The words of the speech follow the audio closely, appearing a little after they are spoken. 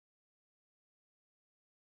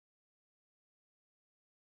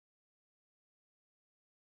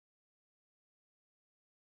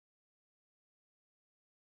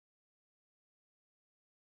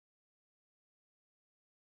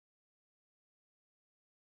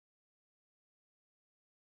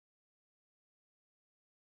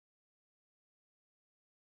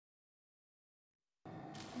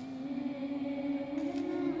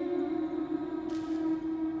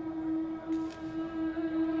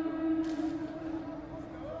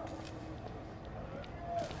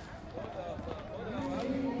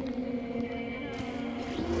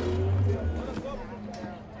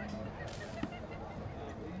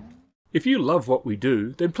If you love what we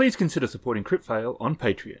do, then please consider supporting CryptFail on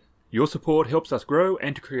Patreon. Your support helps us grow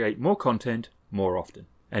and to create more content more often.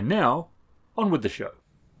 And now, on with the show.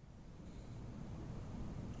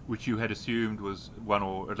 Which you had assumed was one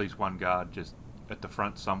or at least one guard just at the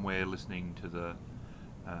front somewhere listening to the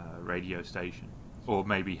radio station. Or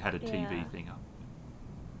maybe had a TV thing up.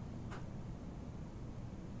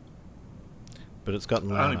 But it's gotten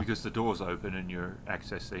louder. Only because the door's open and you're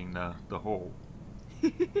accessing the hall.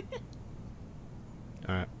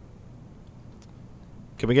 Alright.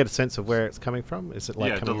 Can we get a sense of where it's coming from? Is it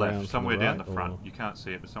like coming the left, around somewhere from the down right, the front. or? You can't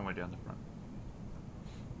see it, but somewhere down the front.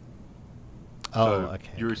 Oh, so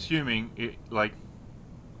okay. You're assuming it, like,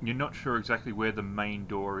 you're not sure exactly where the main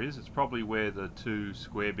door is. It's probably where the two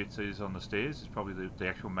square bits is on the stairs. It's probably the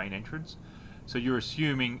actual main entrance. So you're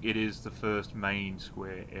assuming it is the first main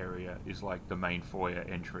square area, is like the main foyer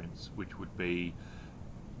entrance, which would be...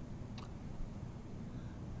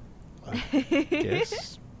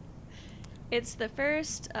 Yes. It's the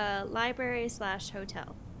first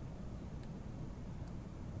library/hotel.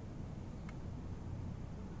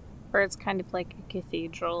 Where it's kind of like a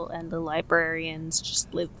cathedral and the librarians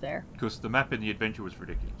just live there. Because the map in the adventure was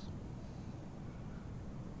ridiculous.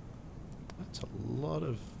 That's a lot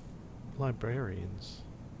of librarians.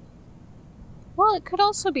 Well, it could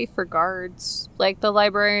also be for guards. Like, the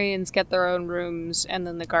librarians get their own rooms, and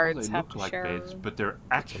then the guards They have look to like share a beds, room. but they're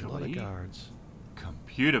That's a lot of actually guards.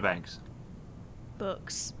 computer banks.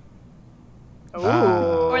 Books. Ooh.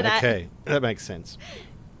 Or that. Okay, that makes sense.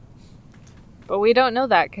 But we don't know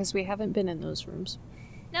that, because we haven't been in those rooms.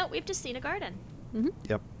 No, we've just seen a garden. Mm-hmm.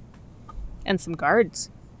 Yep. And some guards.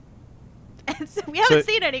 So we haven't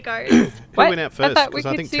seen any guards. Who What? went out I first? thought we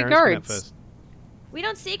 'Cause could think see Terrence went out guards. first. We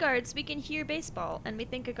don't see guards, we can hear baseball, and we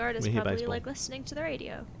think a guard is We hear probably baseball. like listening to the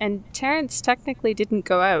radio. And Terrence technically didn't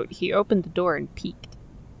go out. He opened the door and peeked.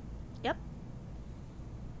 Yep.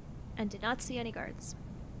 And did not see any guards.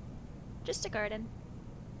 Just a garden.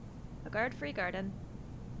 A guard-free garden.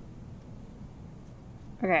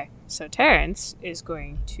 Okay, so Terrence is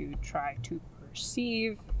going to try to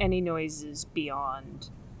perceive any noises beyond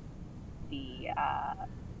the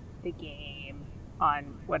game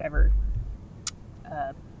on whatever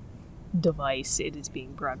device it is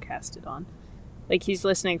being broadcasted on. Like, he's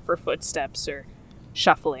listening for footsteps or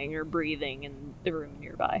shuffling or breathing in the room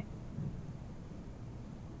nearby.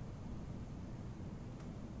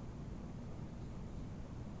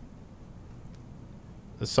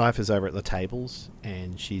 The Cipher's over at the tables,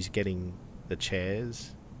 and she's getting the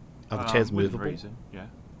chairs. Are the chairs Within movable? reason, yeah.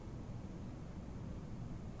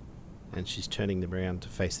 And she's turning them around to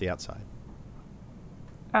face the outside.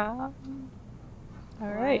 All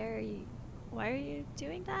right. Why are you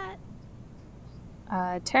doing that?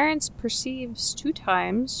 Terrence perceives 2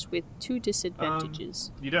 times with 2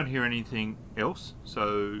 disadvantages. You don't hear anything else,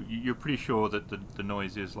 so you're pretty sure that the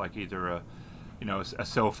noise is like either a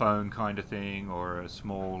cell phone kind of thing or a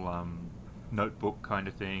small notebook kind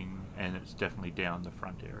of thing, and it's definitely down the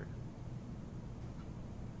front area.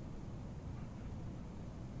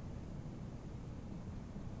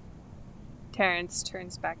 Terrence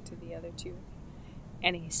turns back to the other 2,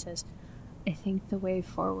 and he says, I think the way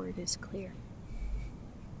forward is clear.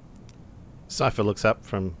 Cipher looks up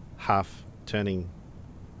from half turning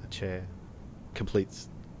a chair, completes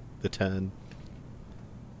the turn.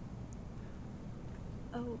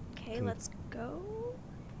 Okay, let's go.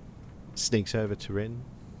 Sneaks over to Wren.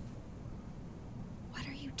 What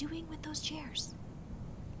are you doing with those chairs?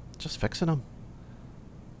 Just fixing them.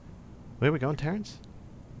 Where are we going, Terrence?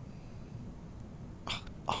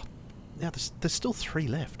 Oh, now there's still 3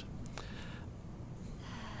 left.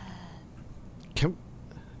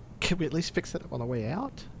 Can we at least fix it on the way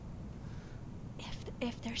out?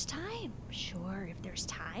 If there's time. Sure, if there's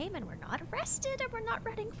time and we're not arrested and we're not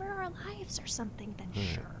running for our lives or something, then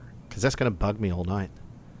sure. Because that's going to bug me all night.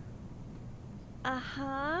 Uh-huh.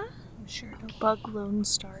 I'm sure it'll bug Lone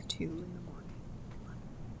Star 2 in the morning.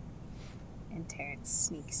 And Terrence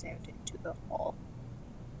sneaks out into the hall.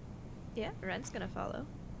 Yeah, Wren's gonna follow.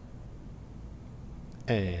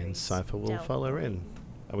 And Cipher will stealthy. follow in.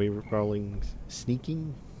 Are we rolling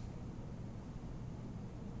sneaking?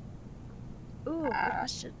 Ooh, good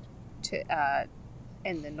question.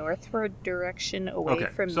 In the northward direction, away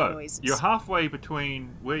from the noises. You're halfway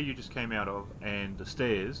between where you just came out of and the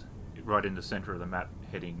stairs, right in the center of the map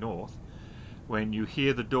heading north, when you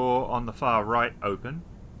hear the door on the far right open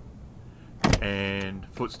and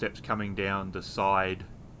footsteps coming down the side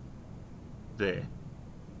there.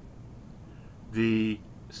 The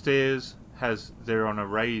stairs they're on a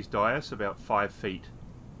raised dais about 5 feet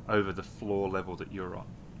over the floor level that you're on.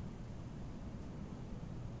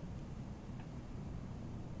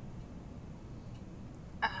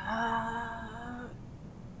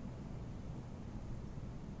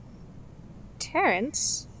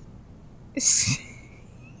 Terrence. This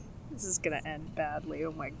is gonna end badly.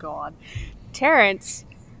 Oh my god, Terrence,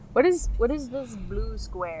 what is this blue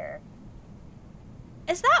square?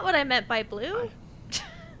 Is that what I meant by blue?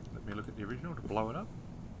 Let me look at the original to blow it up.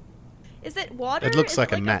 Is it water? It looks Is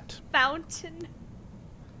like it a mat. Fountain.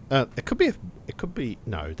 It could be. It could be.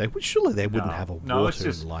 No, they would. Surely they wouldn't have a No, it's water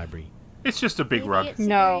just- in the library. It's just a big Maybe rug. It's a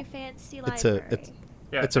No. very fancy It's a. library.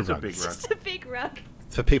 Yeah, it's a rug. big It's rug. just a big rug.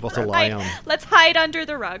 For people to lie on. Let's hide under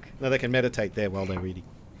the rug. No, they can meditate there while they're reading.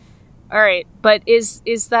 All right, but is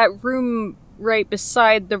that room right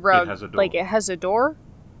beside the rug? has a door. Like it has a door?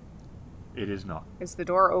 It is not. Is the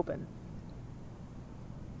door open?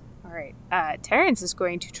 All right. Terrence is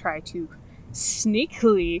going to try to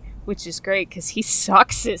sneakily, which is great because he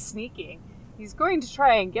sucks at sneaking. He's going to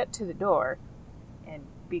try and get to the door and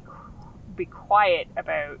be quiet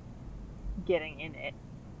about getting in it.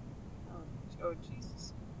 Oh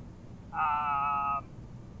Jesus.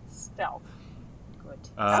 Stealth. Good.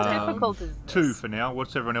 How difficult is this? 2 for now.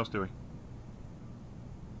 What's everyone else doing?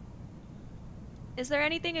 Is there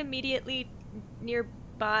anything immediately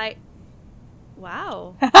nearby?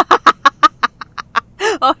 Wow.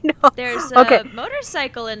 Oh no. There's Okay. a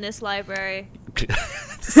motorcycle in this library.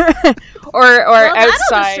 or Well, that'll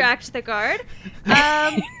outside. distract the guard.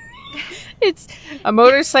 It's a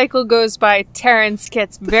motorcycle goes by. Terrence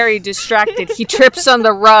gets very distracted. He trips on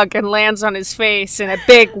the rug and lands on his face in a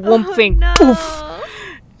big whomping oh, no. poof.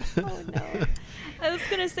 Oh no. I was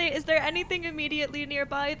gonna say, is there anything immediately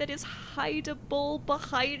nearby that is hideable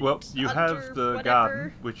behind? Well, you under have the whatever?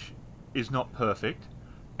 garden, which is not perfect,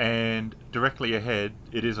 and directly ahead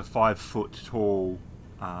it is a 5-foot tall.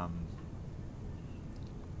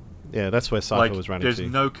 Yeah, that's where Cipher was running there's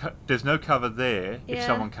to. there's no cover there if Yeah.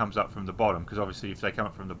 someone comes up from the bottom, because obviously if they come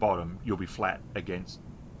up from the bottom, you'll be flat against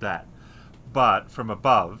that. But from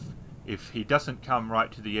above, if he doesn't come right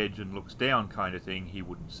to the edge and looks down, kind of thing, he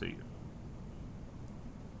wouldn't see you.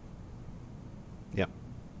 Yep. Yeah,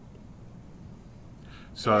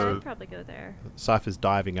 So I'd probably go there. Cipher's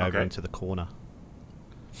diving over Okay. into the corner.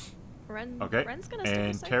 okay, Ren's gonna stick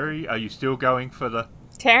and beside Terry, are you still going for the?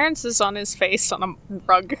 Terrence is on his face on a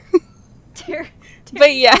rug. Terry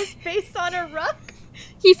But yeah. his face on a rug.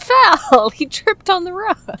 He fell. He tripped on the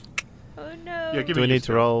rug. Oh no. Yeah, give Do me we your need to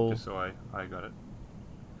stealth, roll? Just so I got it.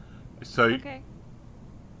 So Okay.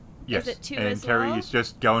 yes, Is it 2 and as Terry well? is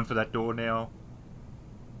just going for that door now.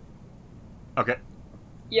 Okay.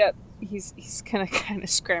 Yep. He's gonna kind of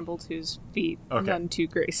scramble to his feet, Okay. none too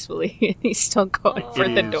gracefully, and he's still going Oh. for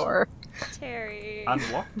It the is- door. Terry.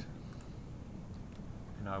 Unlocked.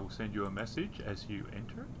 And I will send you a message as you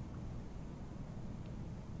enter it.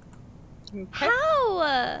 Okay.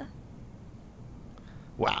 How?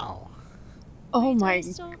 Wow. Oh You my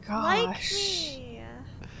guys don't gosh. Like me.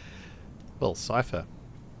 Well, Cipher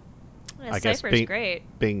Yeah, I guess Cypher's great.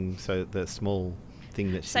 being so the small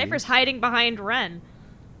thing that she Cypher's hiding behind Wren.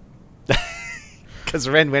 because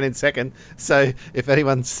Wren went in second. So if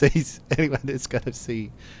anyone sees anyone is going to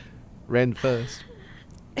see Wren first,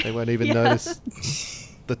 they won't even Yeah. notice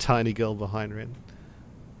the tiny girl behind Wren.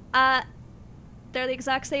 They're the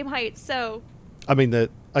exact same height, so I mean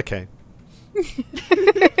okay,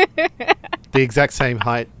 the exact same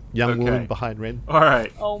height, young Okay. woman behind Wren. All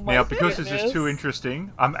right. Oh my now, because this is goodness. too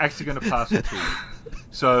interesting, I'm actually going to pass it to you.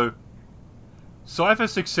 So, Cipher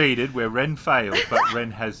succeeded where Wren failed, but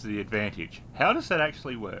Wren has the advantage. How does that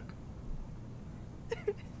actually work?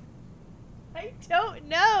 I don't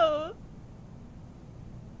know.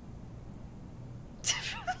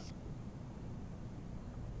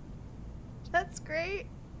 That's great.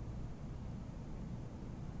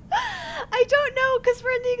 I don't know, because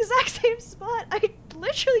we're in the exact same spot. I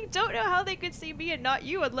literally don't know how they could see me and not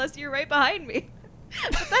you unless you're right behind me.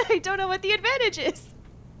 But then I don't know what the advantage is.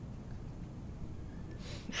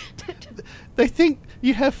 They think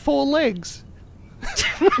you have 4 legs.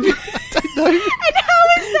 I don't know. And how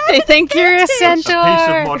is that? They think you're a advantage? A piece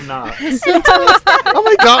centaur. of modern art. Oh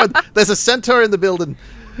my god, there's a centaur in the building.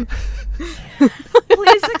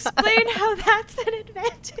 Please explain how that's an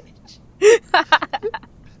advantage.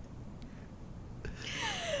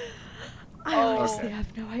 I honestly Okay.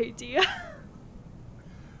 have no idea.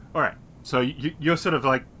 All right. So you're sort of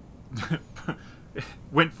like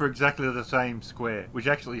went for exactly the same square, which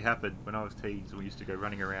actually happened when I was teens. We used to go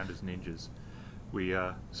running around as ninjas. We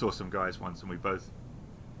saw some guys once, and we both,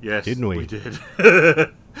 yes, Didn't we? We did,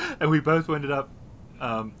 and we both ended up.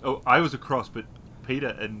 I was across, but Peter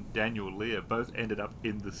and Daniel Lear both ended up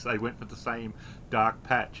in the. They went for the same dark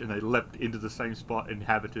patch, and they leapt into the same spot,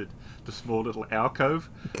 inhabited the small little alcove,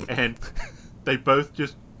 and they both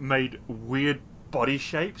just made weird body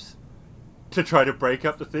shapes. to try to break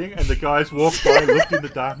up the thing, and the guys walk by, looked in the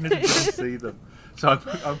darkness, and didn't see them. So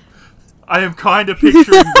I am kind of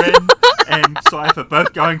picturing Wren and Cipher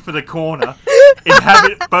both going for the corner,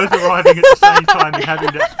 both arriving at the same time and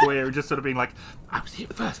having that square, and just sort of being like, "I was here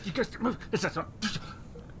first. You guys move."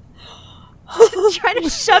 Trying to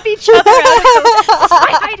shove each other out. This is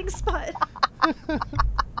my hiding spot.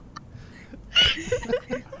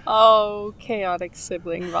 Oh, chaotic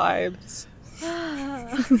sibling vibes.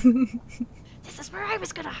 This is where I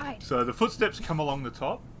was gonna hide. So the footsteps come along the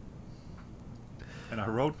top, and I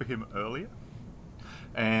rolled for him earlier,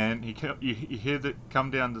 and you hear that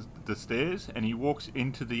come down the stairs, and he walks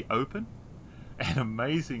into the open, and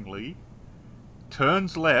amazingly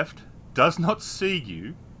turns left, does not see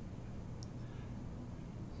you,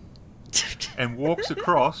 and walks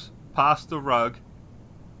across past the rug,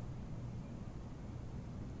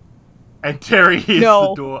 and Terry hears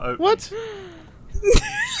the door open. What?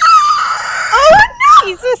 Oh no!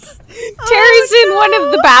 Jesus! Terry's in one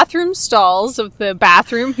of the bathroom stalls of the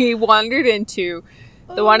bathroom he wandered into.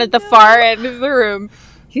 The one at the far end of the room.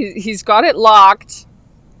 He's got it locked.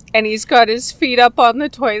 And he's got his feet up on the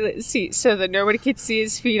toilet seat so that nobody can see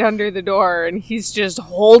his feet under the door. And he's just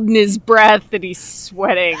holding his breath and he's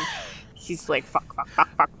sweating. He's like, fuck.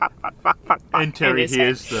 And Terry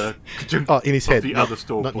hears the in his head. the other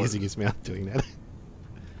store Not close. using his mouth doing that.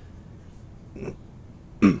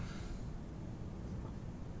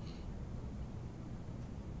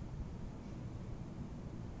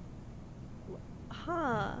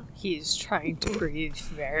 Huh. He's trying to breathe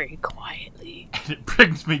very quietly. And it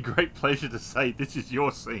brings me great pleasure to say this is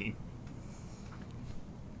your scene.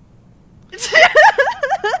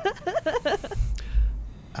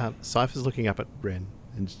 Cypher's looking up at Wren,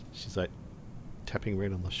 and she's like tapping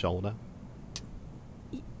Wren on the shoulder.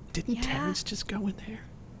 Didn't Yeah. Terrence just go in there?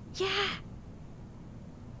 Yeah.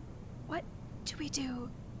 What do we do?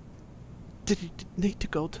 Did he need to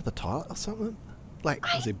go to the toilet or something? Like,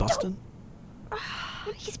 was he don't- busting?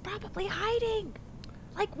 He's probably hiding,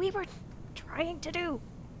 like we were trying to do.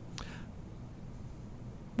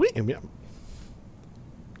 Wait a minute.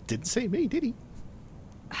 Didn't see me, did he?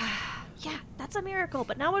 Yeah, that's a miracle.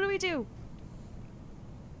 But now what do we do?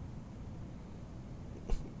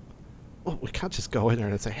 Well, we can't just go in there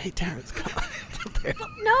and say, "Hey, Terrence, come on." Up there.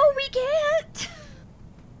 No, we can't.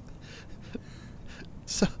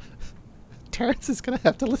 So, Terrence is going to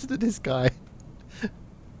have to listen to this guy.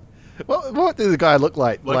 What did the guy look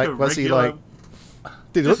like? Like a was regular- he like...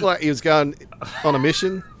 Did he look like he was going on a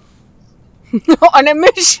mission? On a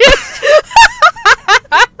mission?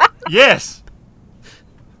 Yes!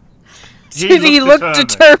 Did he look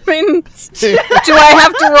determined? Do I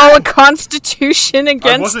have to roll a constitution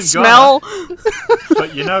against wasn't smell?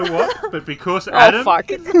 But you know what? But because Adam Oh, fuck.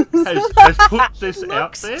 has put this out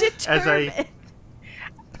Looks there determined. as a...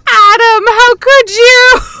 Adam, how could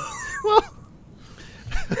you?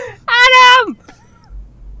 Adam!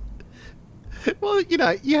 Well, you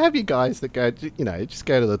know, you have your guys that go, just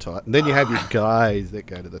go to the toilet. And then you have your guys that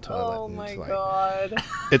go to the toilet. Oh and my it's like- god.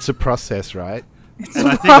 It's a process, right? And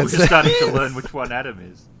I think we're starting to learn which one Adam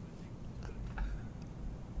is.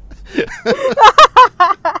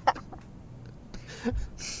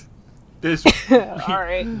 There's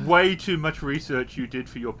Alright. way too much research you did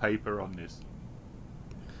for your paper on this.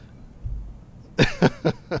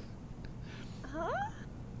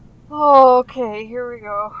 Oh, okay, here we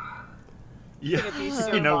go. Yeah, Could it be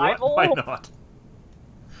you know what? survival? Why not?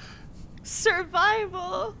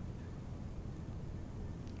 Survival.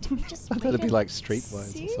 Do we just I thought wait it'd be and like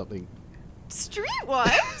Streetwise see? or something.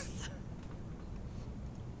 Streetwise?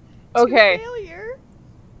 Okay. To failure.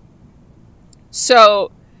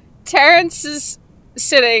 So, Terrence is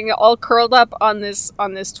sitting all curled up on this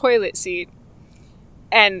toilet seat,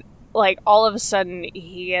 and like all of a sudden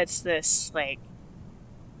he gets this like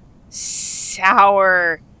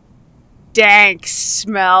sour, dank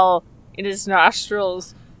smell in his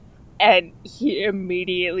nostrils, and he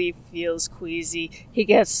immediately feels queasy. He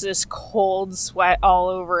gets this cold sweat all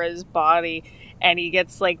over his body, and he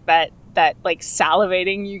gets like that like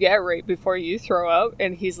salivating you get right before you throw up,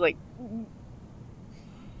 and he's like,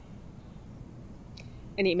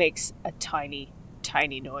 and he makes a tiny,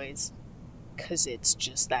 tiny noise, 'cause it's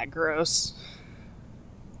just that gross.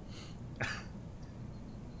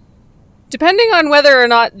 Depending on whether or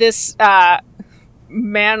not this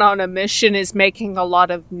man on a mission is making a lot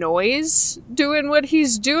of noise doing what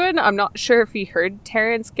he's doing, I'm not sure if he heard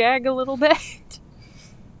Terrence gag a little bit.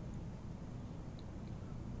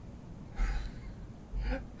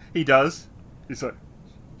 He does. He's like,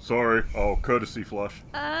 sorry, oh, courtesy flush.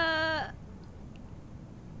 Uh,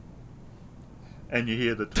 And you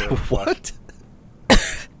hear the toilet flush. What?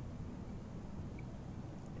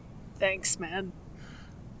 Thanks, man.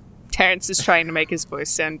 Terrence is trying to make his voice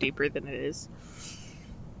sound deeper than it is.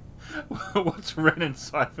 What's Wren and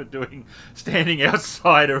Cipher doing standing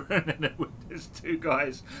outside and with there's two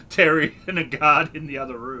guys, Terry and a guard in the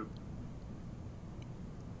other room?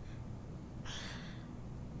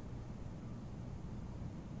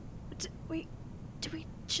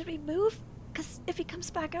 Should we move? Because if he comes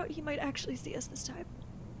back out, he might actually see us this time.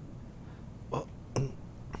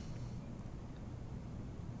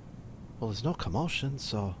 Well, there's no commotion,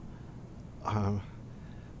 so I'm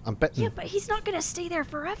betting. Yeah, but he's not gonna stay there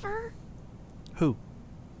forever. Who?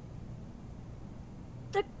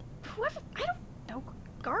 Whoever, I don't know.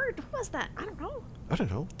 Guard, who was that? I don't know. I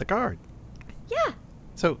don't know. The guard. Yeah.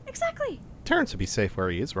 So Exactly. Terrence would be safe where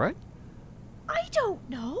he is, right? I don't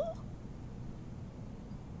know.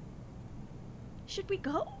 Should we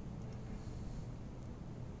go?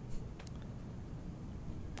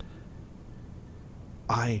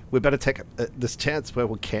 We better take this chance where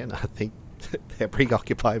we can. I think they're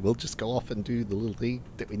preoccupied. We'll just go off and do the little thing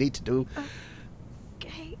that we need to do.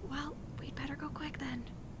 Okay, well, we'd better go quick then.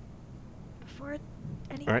 Before right.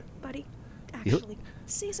 anybody actually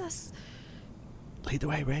sees us. Lead the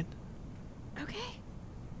way, Wren. Okay.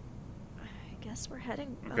 I guess we're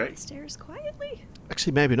heading up Okay. the stairs quietly.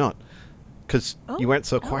 Actually, maybe not. Because you weren't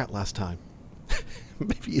so Oh. quiet last time.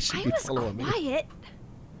 Maybe you should I be was following quiet. me.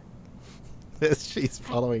 She's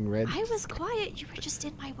following Wren. I was quiet. You were just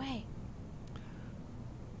in my way.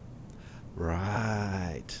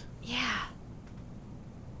 Right. Yeah.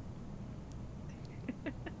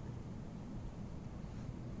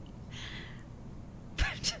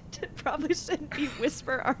 Probably shouldn't be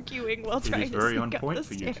whisper arguing while It trying is to very sneak on up point the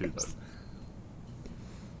for you two, stairs.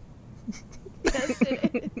 though. Yes,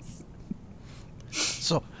 it is.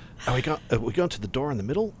 So, are we going to the door in the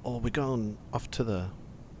middle, or are we going off to the...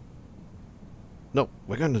 No,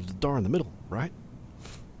 we're going to the door in the middle, right?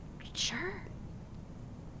 Sure.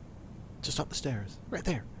 Just up the stairs. Right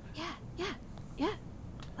there. Yeah.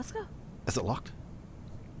 Let's go. Is it locked?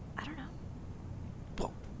 I don't know.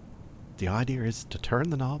 Well, the idea is to turn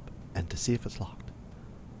the knob and to see if it's locked.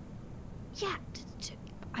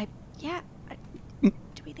 Yeah. Do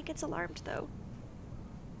we think it's alarmed though?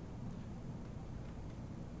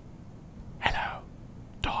 Hello,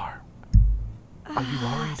 door. Are you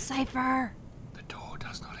worried? Cipher. The door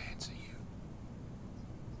does not answer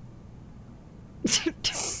you.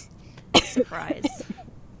 Surprise.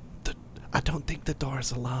 I don't think the door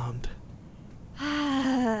is alarmed.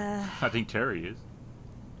 I think Terry is.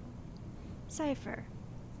 Cipher,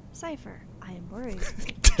 I am worried.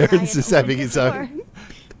 Terrence is having his own.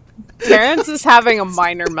 Terrence is having a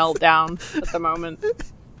minor meltdown at the moment.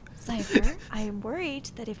 Cipher, I am worried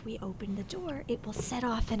that if we open the door, it will set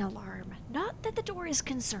off an alarm. Not that the door is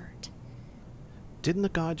concerned. Didn't the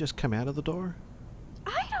guy just come out of the door?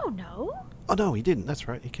 I don't know. Oh, no, he didn't. That's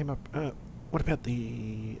right. He came up. What about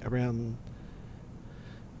the... around...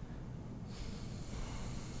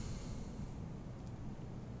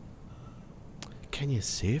 Can you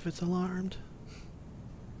see if it's alarmed?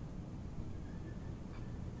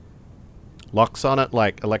 Locks on it,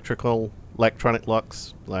 like electronic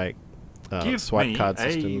locks, like Give swipe me card a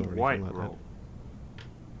system or white anything like roll.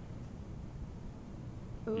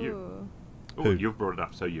 Ooh. You. Oh, Who? you've brought it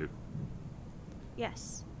up, so you.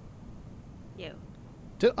 Yes. You.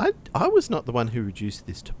 that. I was not the one who reduced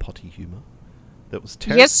this to potty humour. That was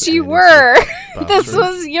Terrence. Yes, that you ran were. into the This bathroom.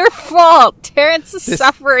 was your fault. Terrence is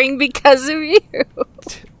suffering because of you.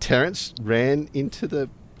 Terrence ran into the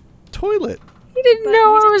toilet. He didn't But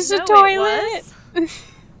know you it was didn't a know it toilet.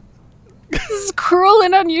 This is cruel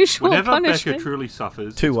and unusual Whenever punishment. Becca truly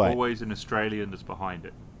suffers, Too it's white. always an Australian that's behind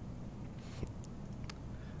it.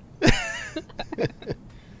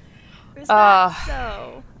 Is Ah. that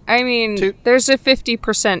so? I mean, Two- there's a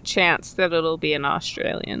 50% chance that it'll be an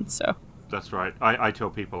Australian, so. That's right. I tell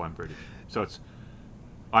people I'm British, so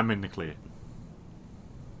I'm in the clear.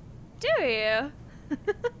 Do you?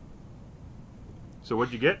 So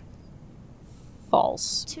what'd you get?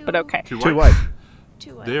 False. Two. But okay. Too Too white. white.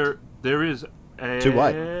 Too white. There is a... Too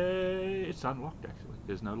white. It's unlocked, actually.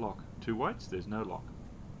 There's no lock. Two whites, there's no lock.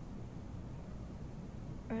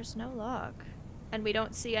 There's no lock. And we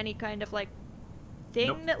don't see any kind of, like, thing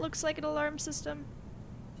Nope. that looks like an alarm system.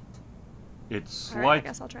 It Alright, I slides,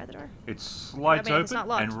 guess I'll try the door. it slides I mean, it's open, not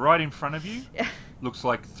locked. and right in front of you Yeah. looks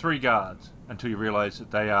like 3 guards, until you realise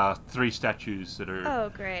that they are 3 statues that are Oh,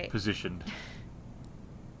 great. positioned.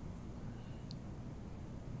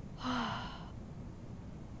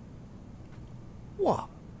 What?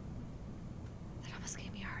 That almost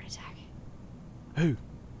gave me a heart attack. Who?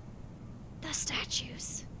 The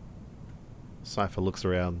statues. Cipher looks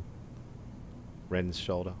around Wren's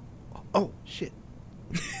shoulder. Oh, shit.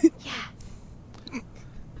 Yeah.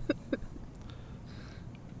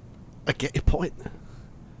 I get your point.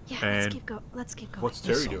 Yeah, And let's keep going. what's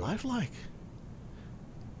They're Terry so doing? lifelike.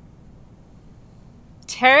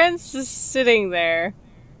 Terrence is sitting there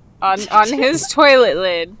on his toilet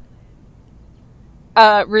lid,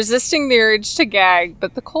 resisting the urge to gag,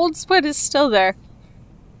 but the cold sweat is still there.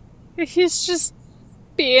 He's just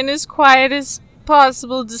being as quiet as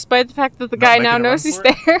possible, despite the fact that the guy now making a knows run he's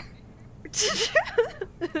for it?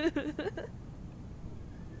 there.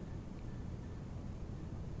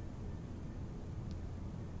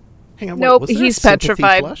 Hang on, Nope, was there a he's sympathy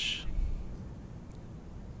petrified. flush?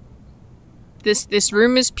 This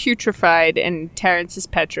room is putrefied, and Terrence is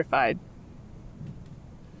petrified.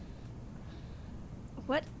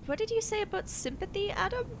 What did you say about sympathy,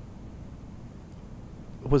 Adam?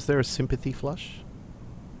 Was there a sympathy flush?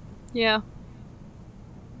 Yeah.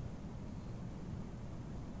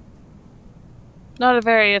 Not a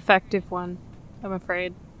very effective one, I'm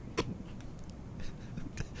afraid.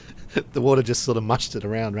 The water just sort of mushed it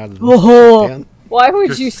around rather than Oh, down. why would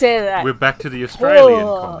Just- you say that? We're back to the Australian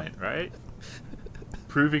Oh. comment, right?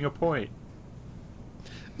 Proving a point.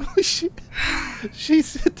 she said she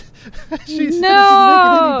said it didn't No!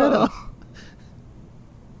 make it any better.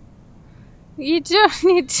 You don't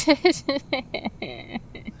need to.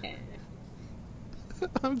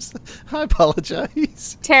 I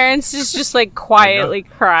apologize. Terrence is just like quietly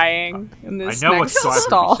crying in I this know what next Cipher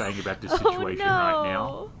stall. would be saying about this Oh, situation right now.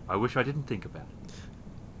 no. I wish I didn't think about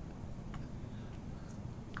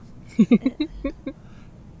it.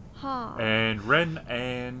 Huh. And Wren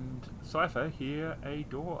and Cipher hear a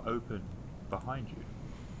door open behind you.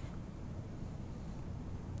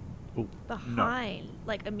 Behind,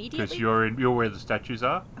 like immediately. Because you're where the statues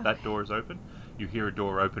are. That Okay. door is open. You hear a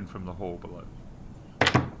door open from the hall below.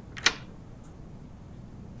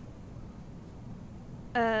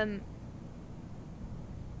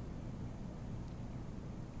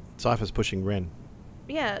 Cypher's pushing Wren.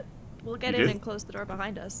 Yeah, we'll get You in did? and close the door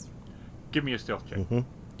behind us. Give me a stealth check. Mm-hmm.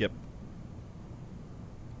 Yep.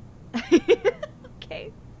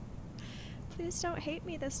 Okay. Please don't hate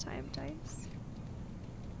me this time, Dice.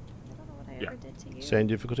 I don't know what I Yeah. ever did to you. Same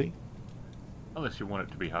difficulty. Unless you want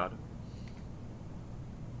it to be harder.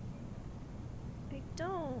 I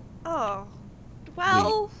don't. Oh.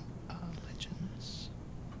 Well, Legends.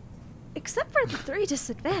 except for the 3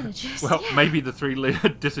 disadvantages. Well, yeah. maybe the 3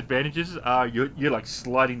 disadvantages are you're like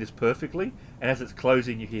sliding this perfectly, and as it's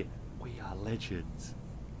closing, you hear, "We are legends."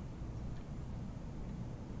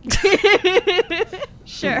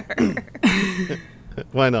 Sure.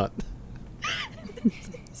 Why not?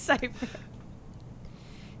 Cipher.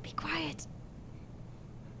 Be quiet.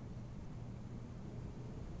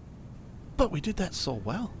 But we did that so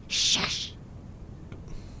well. Shush.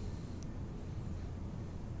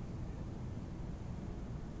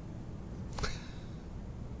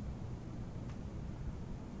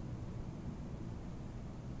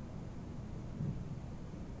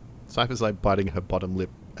 Cypher's like biting her bottom lip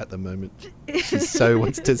at the moment. She so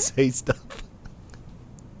wants to say stuff.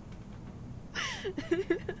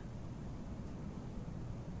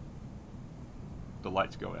 The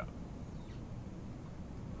lights go out.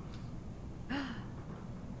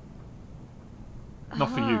 Not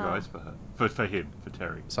for you guys, for her. For him, for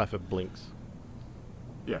Terry. Cipher blinks.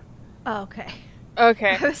 Yeah. Oh, okay.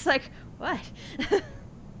 Okay. I was like, what?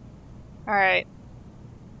 Alright.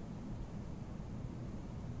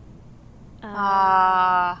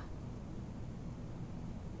 Uh,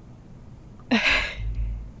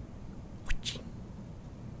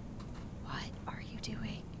 what are you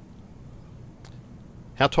doing?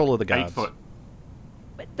 How tall are the 8 guards? foot.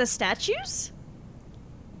 What, the statues?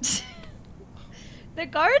 The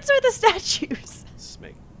guards or the statues?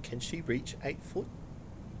 Smeg. Can she reach 8 foot?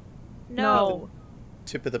 No.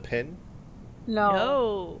 Tip of the pen? No.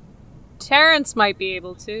 No. Terrence might be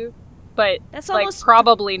able to, but That's like almost,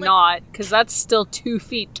 probably like- not, because that's still 2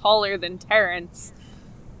 feet taller than Terrence.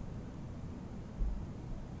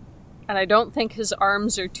 And I don't think his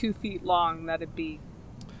arms are 2 feet long. That'd be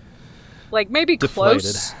like maybe Deflated.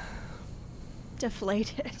 close.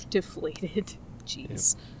 Deflated. Deflated.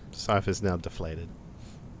 Jeez. Cypher's now deflated.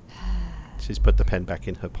 She's put the pen back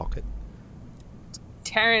in her pocket.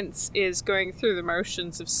 Terrence is going through the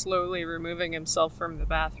motions of slowly removing himself from the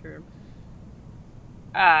bathroom.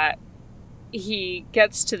 He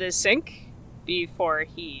gets to the sink before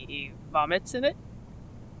he vomits in it,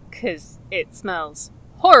 because it smells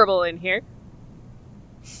horrible in here.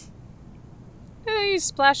 And he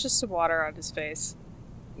splashes some water on his face,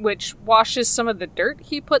 which washes some of the dirt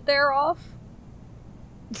he put there off.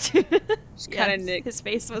 Just kind of his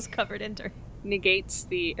face was covered in dirt. negates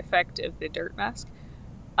the effect of the dirt mask.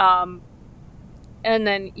 And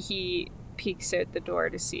then he peeks out the door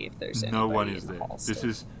to see if there's anybody No one in is the there. hall This still.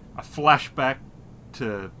 is a flashback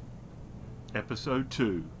to episode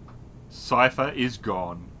 2. Cipher is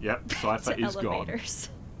gone. Yep, Cipher To is gone. elevators.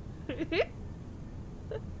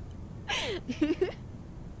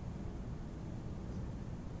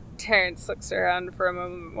 Terrence looks around for a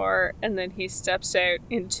moment more, and then he steps out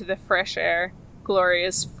into the fresh air.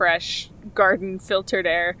 Glorious, fresh, garden-filtered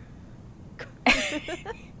air.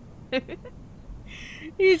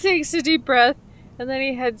 He takes a deep breath, and then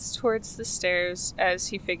he heads towards the stairs, as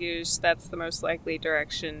he figures that's the most likely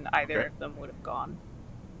direction either Okay. of them would have gone.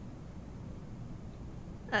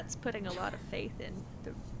 That's putting a lot of faith in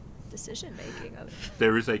the decision making of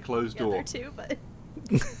There is a closed the door. other two, but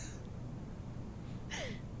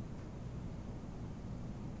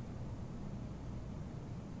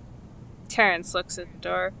Terrence looks at the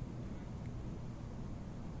door.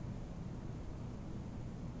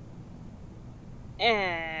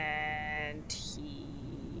 And he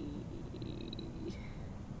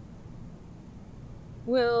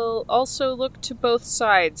will also look to both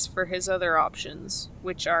sides for his other options,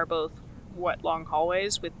 which are both, long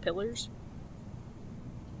hallways with pillars.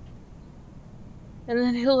 And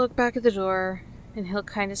then he'll look back at the door, and he'll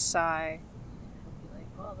kind of sigh. He'll be like,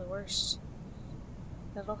 well, the worst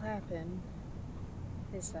that'll happen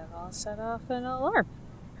is that I'll set off an alarm.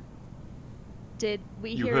 did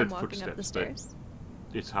we You hear him heard walking up the footsteps, but- stairs?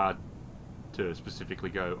 It's hard to specifically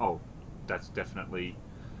go, oh, that's definitely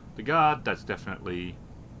the guard, that's definitely...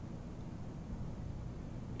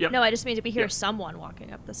 Yep. No, I just mean, did we hear Yep. someone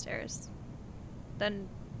walking up the stairs? Then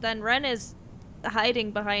Wren is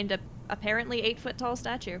hiding behind a apparently 8-foot tall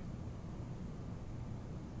statue.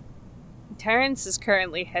 Terrence is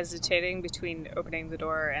currently hesitating between opening the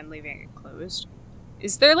door and leaving it closed.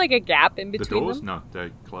 Is there like a gap in The between doors? them? No,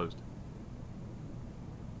 they're closed.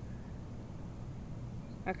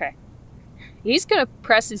 Okay. He's gonna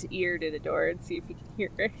press his ear to the door and see if he can hear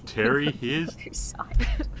it. Terry hears... Other side.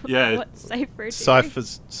 Yeah. What Cipher? did?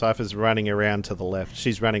 Cypher's running around to the left.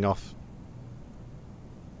 She's running off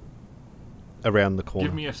around the corner.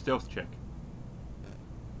 Give me a stealth check.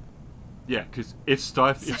 Yeah, because if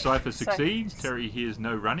Cipher succeeds, Terry hears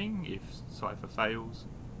no running. If Cipher fails...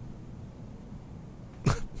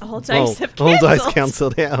 All dice have all dice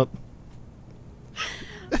cancelled. cancelled out.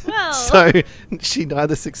 Well, So she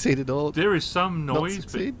neither succeeded or There is some Not noise,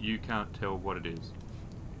 succeed? but you can't tell what it is.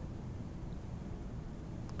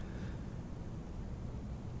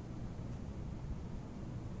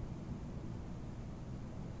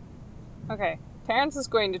 Okay. Terrence is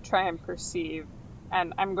going to try and perceive,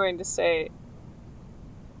 and I'm going to say,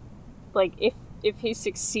 like, if he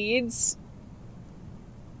succeeds,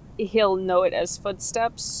 he'll know it as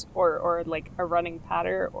footsteps or like a running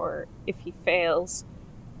patter, or if he fails,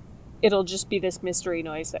 it'll just be this mystery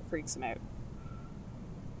noise that freaks him out.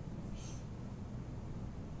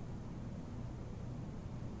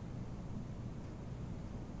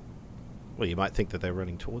 well, you might think that they're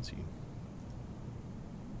running towards you.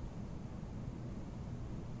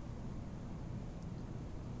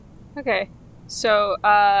 Okay, so,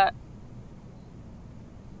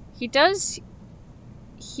 he does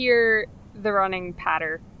hear the running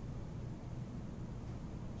patter.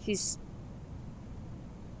 He's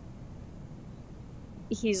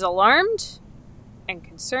alarmed and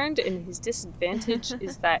concerned, and his disadvantage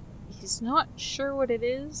is that he's not sure what it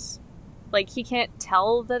is. Like, he can't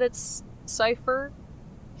tell that it's Cipher.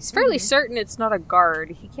 He's fairly certain it's not a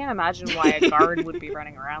guard. He can't imagine why a guard would be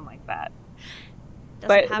running around like that. doesn't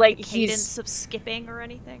but, have like, the he's- cadence of skipping or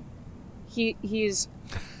anything. He's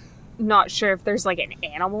not sure if there's like an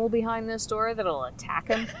animal behind this door that'll attack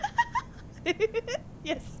him.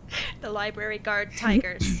 Yes, the library guard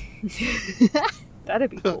tigers. That'd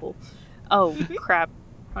be cool. Oh crap!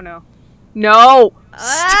 Oh no! No!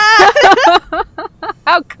 Ah!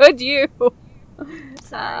 How could you?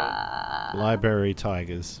 Sorry. Library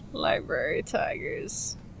tigers. Library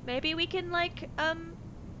tigers. Maybe we can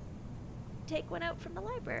take one out from the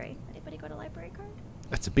library. Anybody got a library card?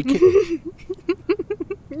 That's a big kitten.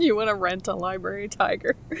 You want to rent a library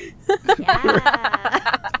tiger?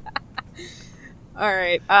 Yeah. All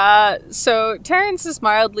right. So Terrence is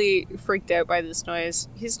mildly freaked out by this noise.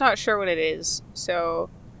 He's not sure what it is. So,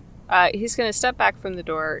 he's going to step back from the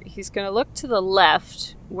door. He's going to look to the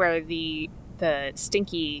left where the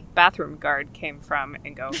stinky bathroom guard came from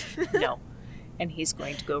and go, no. And he's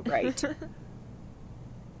going to go right.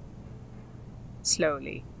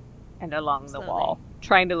 Slowly and along the Slowly. wall,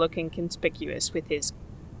 trying to look inconspicuous with his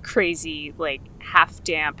crazy, like, half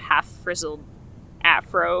damp, half frizzled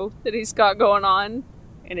afro that he's got going on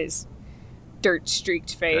in his dirt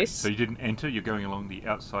streaked Okay, face. so you didn't enter, you're going along the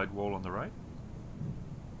outside wall on the right.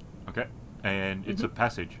 Okay. And it's a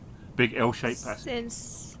passage. Big L-shaped passage.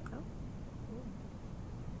 Since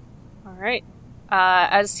All right.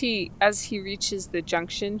 As he reaches the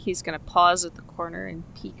junction, he's gonna pause at the corner and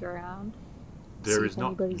peek around. There see is if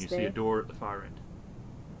not. You anybody's see a there. door at the far end.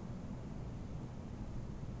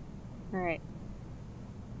 All right.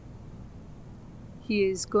 He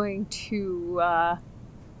is going to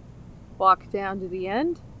walk down to the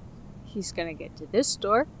end. He's gonna get to this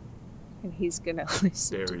door, and he's gonna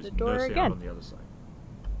listen There to is the no door sound again. on the other side.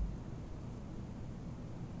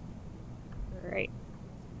 All right.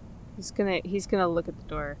 He's gonna look at the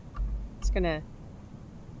door. He's gonna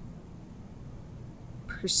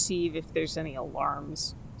perceive if there's any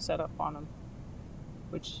alarms set up on him,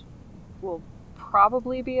 which will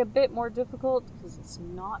probably be a bit more difficult because it's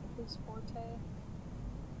not his forte.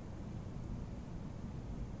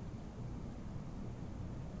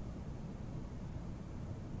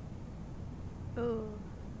 oh,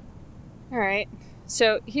 All right.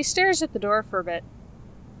 So he stares at the door for a bit,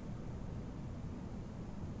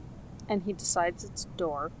 and he decides it's a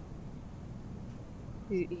door.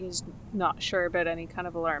 He's not sure about any kind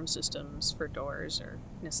of alarm systems for doors or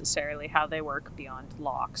necessarily how they work beyond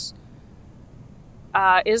locks.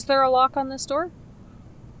 Is there a lock on this door?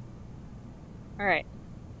 All right.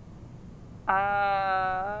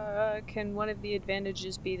 Can one of the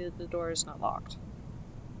advantages be that the door is not locked?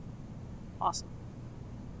 Awesome.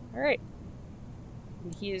 All right.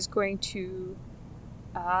 And he is going to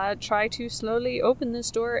try to slowly open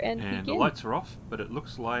this door and And begin. the lights are off, but it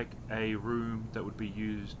looks like a room that would be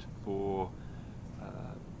used for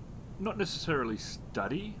not necessarily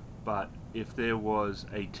study, but if there was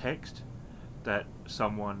a text that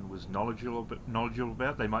someone was knowledgeable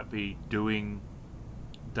about, they might be doing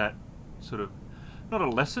that sort of, not a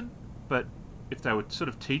lesson, but if they were sort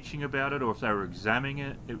of teaching about it or if they were examining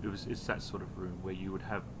it, it's that sort of room where you would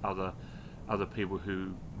have other people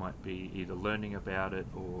who might be either learning about it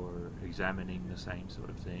or examining the same sort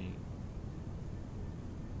of thing.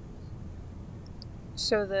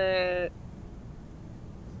 So the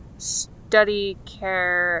study,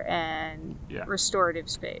 care, and Yeah. restorative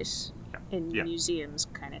space in Yeah. museums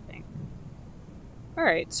kind of thing. All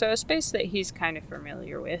right, so a space that he's kind of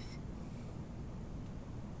familiar with.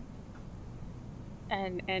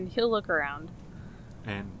 And he'll look around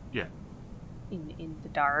And yeah, in the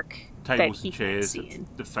dark. tables that he and can't chairs see in.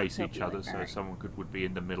 that face He'll each be other, like, so "Alright." someone would be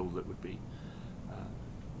in the middle that would be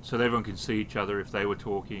so that everyone can see each other if they were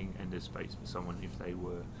talking, and there's space for someone if they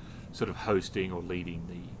were sort of hosting or leading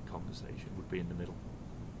the conversation would be in the middle.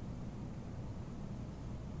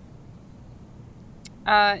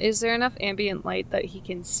 Is there enough ambient light that he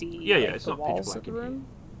can see Yeah, like, it's the not pitch walls black of the in here. room?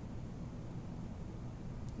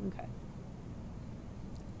 Okay.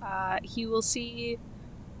 He will see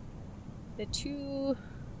the two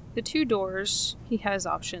doors he has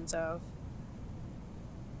options of,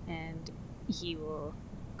 and he will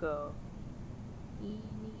go. Eeny,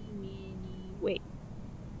 meeny, wait.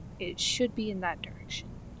 It should be in that direction,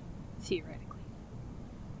 theoretically.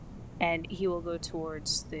 And he will go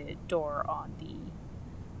towards the door on the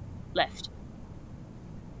left.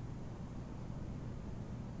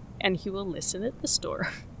 And he will listen at this door.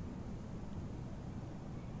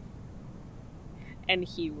 And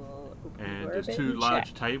he will open the And door a there's bit two and large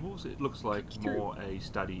check. tables. It looks like Peek through. more a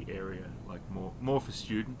study area, like more for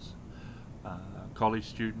students, college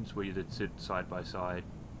students, where you'd sit side by side.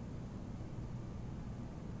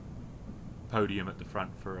 Podium at the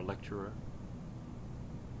front for a lecturer.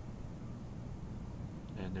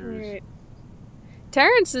 And there is Right.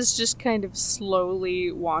 Terrence is just kind of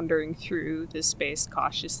slowly wandering through this space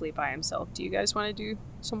cautiously by himself. Do you guys want to do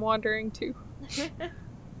some wandering too?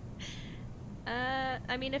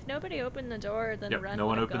 I mean, if nobody opened the door, then Yep, Wren no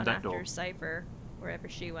one would have opened gone that after door. Cipher wherever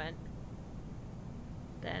she went.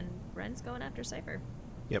 Then Wren's going after Cipher.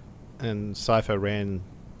 Yep. And Cipher ran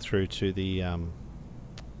through to the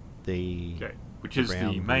okay, which is the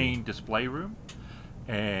round main room. display room,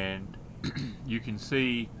 and you can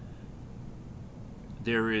see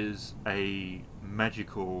there is a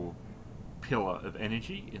magical pillar of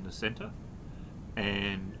energy in the center,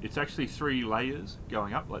 and it's actually 3 layers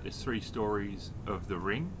going up, like there's 3 stories of the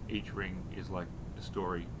ring. Each ring is like a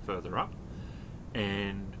story further up,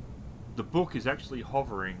 and the book is actually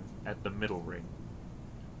hovering at the middle ring.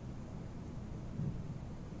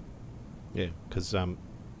 Yeah, because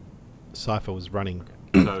Cipher was running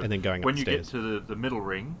So and then going when you get upstairs. to the middle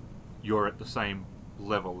ring, you're at the same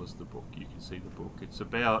level as the book. You can see the book. It's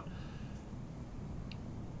about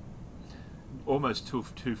almost 2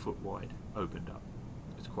 foot wide, opened up.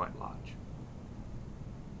 It's quite large.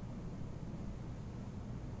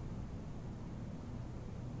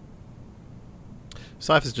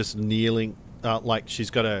 Cipher's just kneeling, like she's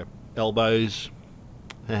got her elbows,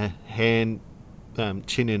 her hand,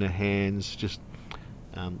 chin in her hands, just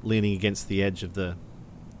leaning against the edge of the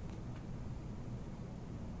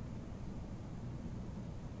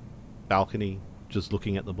balcony, just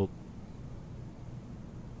looking at the book.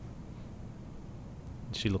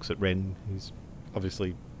 She looks at Wren, who's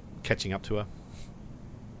obviously catching up to her.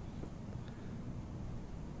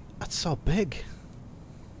 That's so big.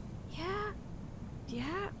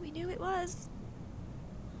 Yeah, we knew it was.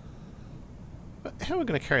 But how are we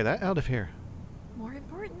going to carry that out of here? More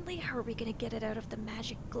importantly, how are we gonna get it out of the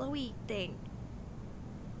magic glowy thing?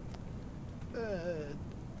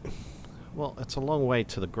 Well, it's a long way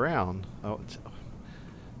to the ground.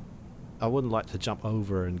 I wouldn't like to jump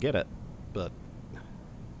over and get it, but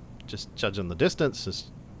just judging the distance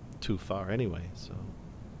is too far anyway, so...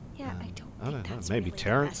 Yeah, I don't I think don't know, that's maybe really the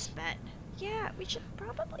Terrence? best bet. Yeah, we should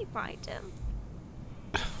probably find him.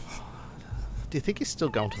 Do you think he's still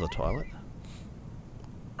going to the toilet?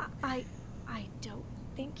 I don't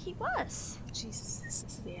think he was. Jesus, this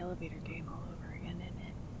is the elevator game all over again,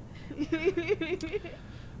 isn't it?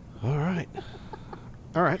 Alright.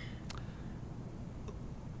 Alright.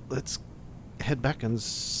 Let's head back and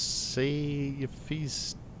see if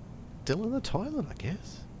he's still in the toilet, I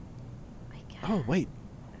guess. I guess. Oh, wait.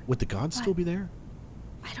 Would the guards still be there?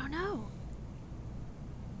 I don't know.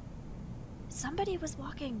 Somebody was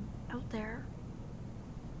walking out there.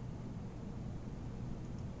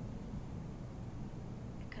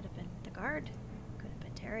 It could have been the guard. Could have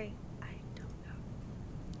been Terry. I don't know.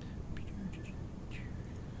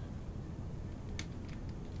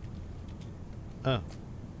 Oh.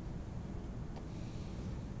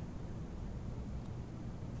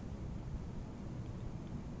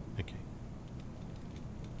 Okay.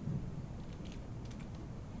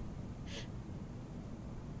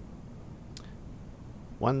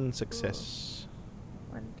 One success.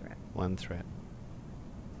 One threat. One threat.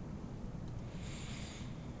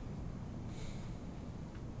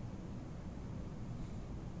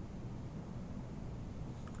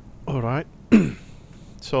 Alright.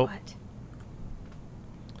 So, What?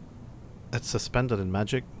 it's suspended in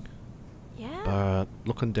magic, Yeah. but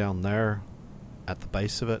looking down there at the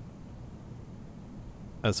base of it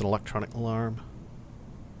as an electronic alarm.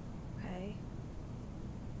 Okay.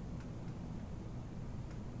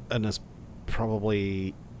 And there's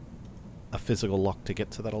probably a physical lock to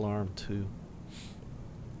get to that alarm too.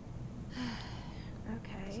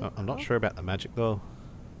 Okay. So I'm not well, sure about the magic though.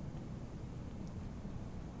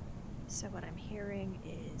 So what I'm hearing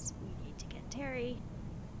is we need to get Terry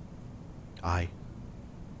Aye.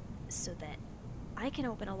 so that I can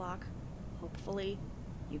open a lock. Hopefully,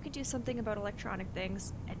 you can do something about electronic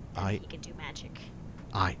things, and then he can do magic.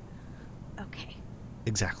 Aye. Okay.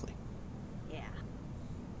 Exactly. Yeah.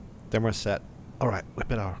 Then we're set. Alright, we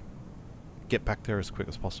better get back there as quick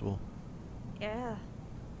as possible. Yeah.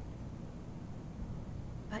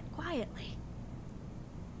 But quietly.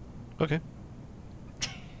 Okay.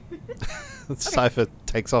 Cipher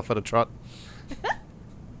takes off at a trot.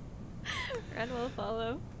 Wren will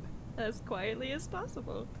follow as quietly as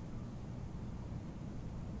possible.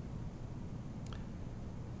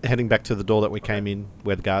 Heading back to the door that we came in,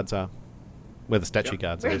 where the guards are. Where the statue Yep.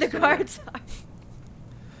 guards Where are. the still guards are.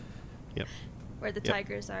 Yep. Where the Yep.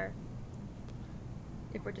 tigers are.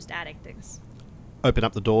 If we're just adding things. Open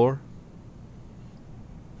up the door.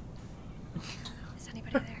 Is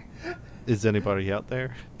anybody there? Is anybody out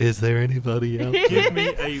there? Is there anybody out there? Give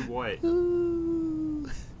me a white.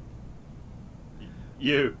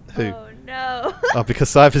 You. Who? Oh no. Oh, because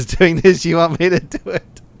Cypher's doing this, you want me to do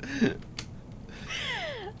it?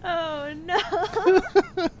 Oh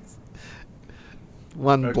no.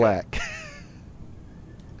 One Okay. black.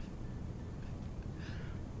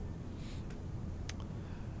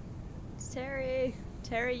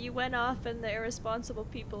 Terry, you went off and the irresponsible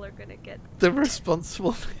people are gonna get... The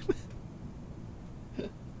responsible.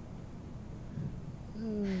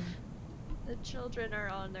 The children are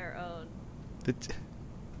on their own.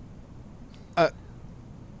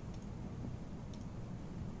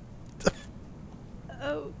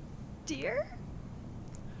 Oh, dear?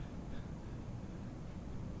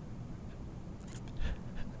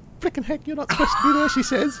 Frickin' heck, you're not supposed to be there, she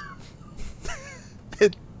says.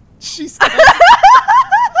 She's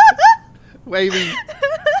waving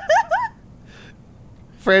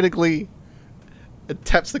frantically and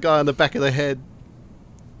taps the guy on the back of the head.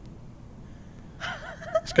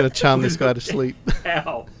 Just gonna charm this guy to sleep.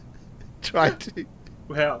 How? Try to.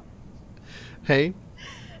 How? Hey.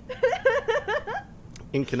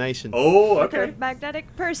 Incarnation. Oh, okay.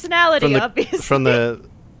 Magnetic personality, obviously. From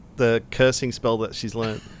the cursing spell that she's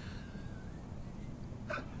learned.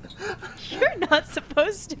 You're not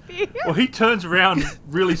supposed to be here. Well, he turns around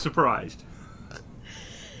really surprised.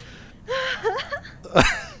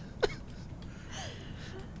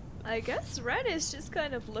 I guess Wren is just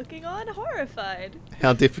kind of looking on horrified.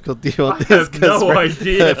 How difficult do you want I this? have no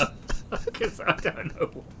idea. Because I don't know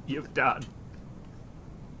what you've done.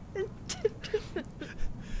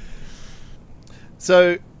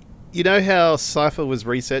 So, you know how Cipher was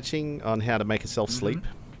researching on how to make herself sleep?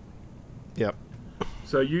 Yep.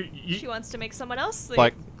 So she wants to make someone else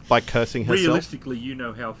sleep. By cursing herself? Realistically, you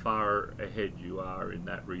know how far ahead you are in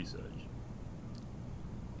that research.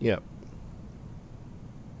 Yep.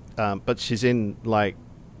 But she's in, like,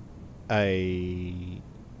 a...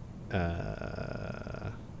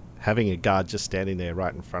 having a guard just standing there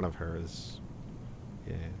right in front of her is...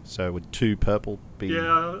 Yeah. So would 2 purple be... Yeah,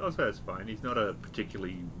 I'll say that's fine. He's not a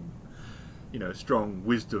particularly, strong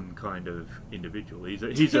wisdom kind of individual. He's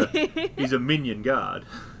a minion guard.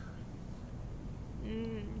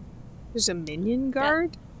 There's a minion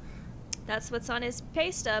guard? That's what's on his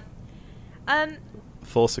pay stub.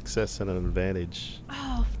 4 success and an advantage.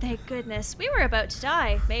 Oh, thank goodness. We were about to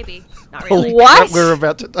die. Maybe. Not really. What? We're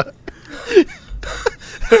about to die.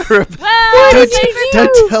 Well,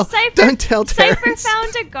 don't tell Cipher Terrence.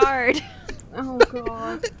 found a guard. Oh,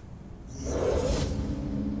 God.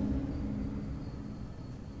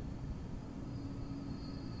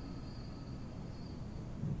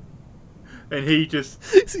 And he just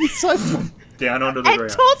He's so down onto the And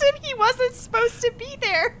ground. told him he wasn't supposed to be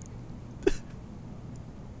there.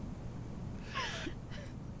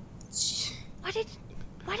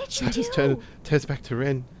 What did you do? just turns back to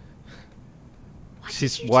Wren. What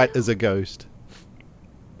She's did you white do? as a ghost.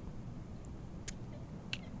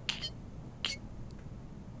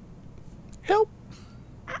 Help!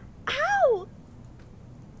 Ow!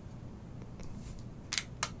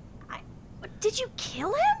 Did you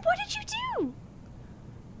kill him? What did you do?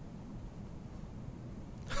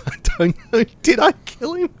 I don't know. Did I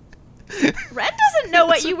kill him? Wren doesn't know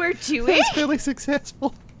what you were That doing. was fairly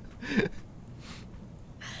successful.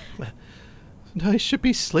 No, he should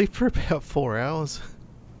be asleep for about 4 hours.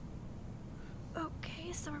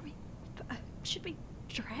 Okay, so are we... should we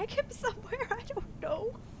drag him somewhere? I don't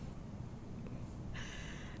know.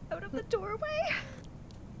 Out of the doorway?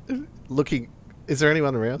 Looking... Is there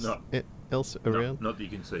anyone around? No. Else No, around? not that you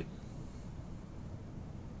can see.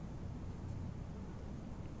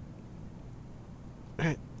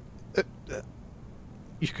 Alright.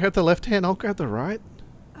 You grab the left hand, I'll grab the right.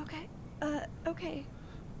 Okay. Okay.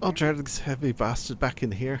 I'll drag this heavy bastard back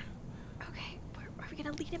in here. Okay. Are we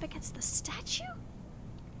gonna lean him against the statue?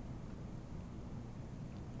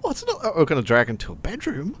 Well, it's not that we're going to drag him to a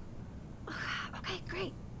bedroom. Okay,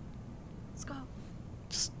 great. Let's go.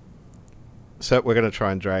 So we're going to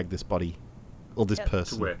try and drag this body. Or this Yep.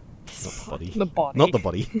 person. To where? Not the body. The body. Not the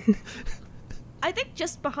body. I think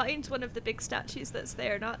just behind one of the big statues that's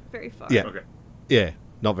there, not very far. Yeah. Okay. Yeah,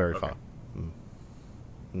 not very Okay. far.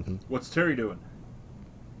 Mm-hmm. What's Terry doing?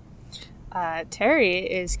 Terry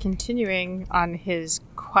is continuing on his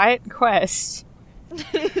quiet quest.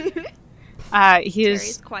 He Terry's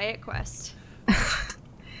is quiet quest.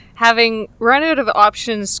 having run out of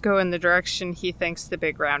options to go in the direction he thinks the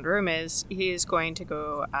big round room is. He is going to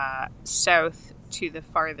go south to the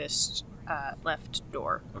farthest left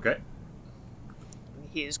door. Okay.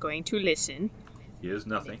 He is going to listen. Here's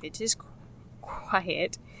And nothing. if it is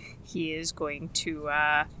quiet, he is going to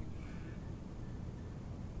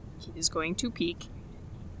peek.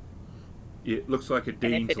 It looks like a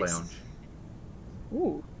Dean's it is- lounge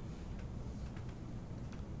Ooh.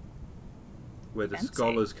 where the Fancy.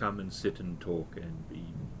 scholars come and sit and talk and be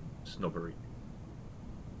snobbery.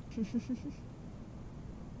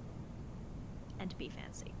 And be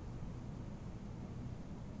fancy.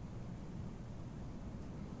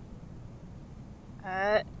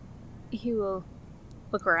 He will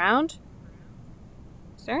look around.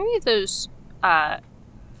 Is there any of those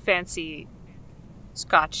fancy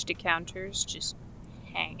Scotch decanters just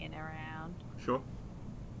hanging around? Sure.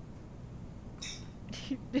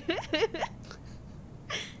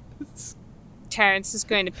 Terrence is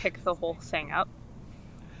going to pick the whole thing up.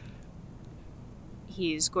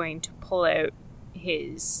 He's going to pull out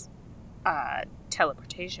his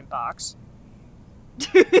teleportation box.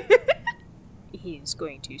 He's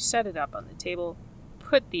going to set it up on the table,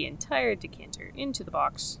 put the entire decanter into the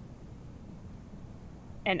box,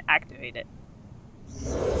 and activate it.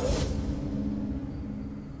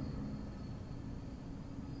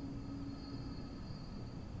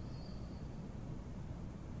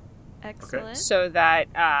 Excellent. So that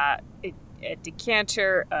a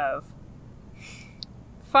decanter of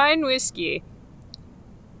fine whiskey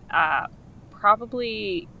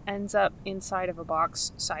probably ends up inside of a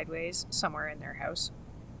box sideways somewhere in their house.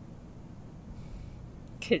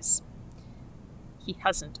 Because he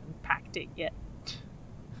hasn't unpacked it yet.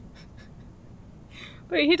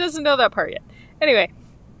 But he doesn't know that part yet. Anyway.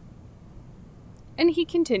 And he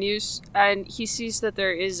continues, and he sees that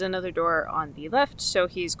there is another door on the left, so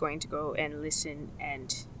he's going to go and listen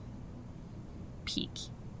and peek.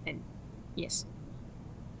 And yes.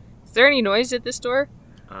 Is there any noise at this door?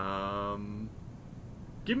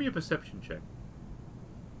 Give me a perception check.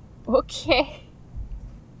 Okay.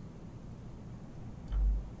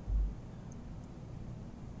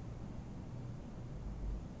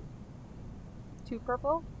 Two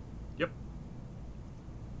purple? Yep.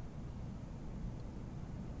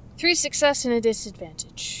 3 success and a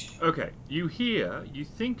disadvantage. Okay, you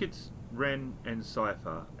think it's Wren and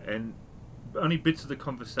Cipher, and only bits of the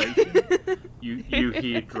conversation. you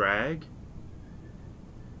hear drag.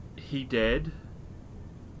 He dead.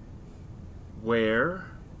 Where?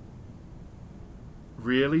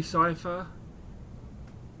 Really, Cipher?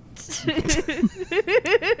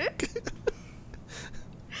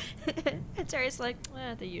 And Terry's like,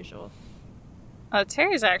 the usual.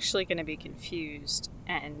 Terry's actually going to be confused,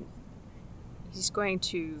 and he's going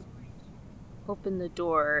to open the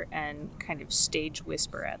door and kind of stage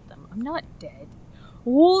whisper at them. I'm not dead.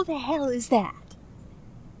 Who the hell is that?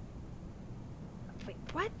 Wait,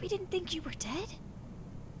 what? We didn't think you were dead?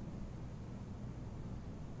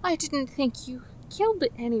 I didn't think you killed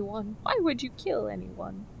anyone. Why would you kill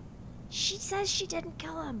anyone? She says she didn't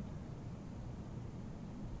kill him.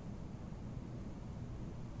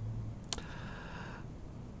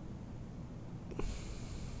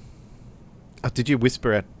 Did you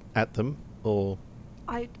whisper at them, or...?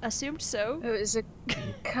 I assumed so. It was a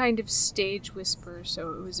kind of stage whisper,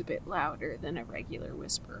 so it was a bit louder than a regular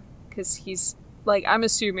whisper. Because he's... Like, I'm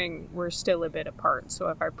assuming we're still a bit apart, so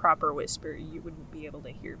if I proper whisper, you wouldn't be able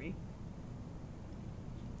to hear me.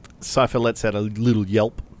 Cipher lets out a little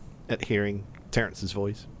yelp at hearing Terrence's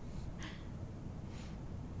voice.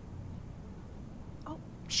 Oh,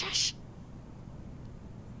 shush!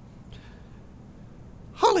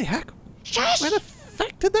 Holy heck! Shush! Where the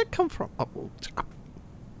fuck did that come from? Holy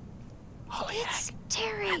It's heck!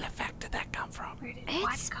 Terry! Where the fuck did that come from? Where did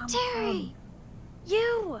It's what come Terry!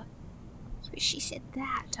 You! from? She said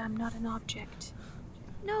that. I'm not an object.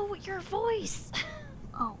 No, your voice!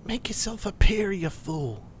 Oh. Make yourself appear, you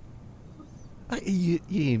fool. Are you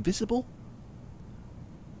invisible?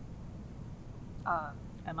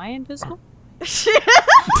 Am I invisible?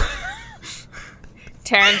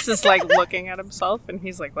 Terrence is like looking at himself and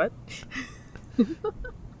he's like, what?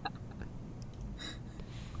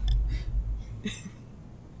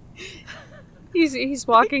 he's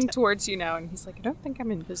walking towards you now and he's like, I don't think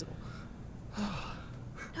I'm invisible.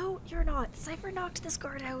 No, you're not. Cipher knocked this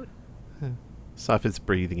guard out. Cipher's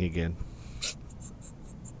breathing again.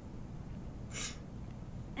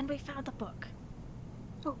 And we found the book.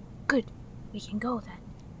 Oh, good. We can go then.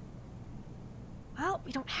 Well,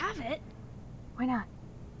 we don't have it. Why not?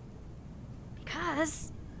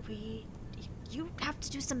 Because you have to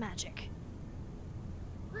do some magic.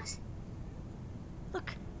 What?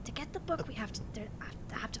 Look, to get the book, we have to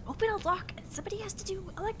open a lock, and somebody has to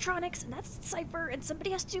do electronics, and that's Cipher, and somebody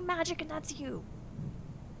has to do magic, and that's you.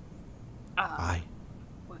 Aye.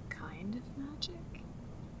 What kind of magic?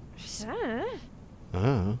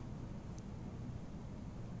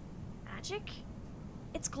 Magic?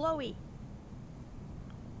 It's glowy.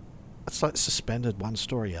 It's like suspended one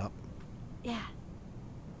story up. Yeah.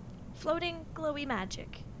 Floating, glowy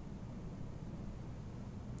magic.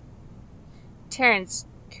 Terrence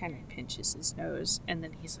kind of pinches his nose, and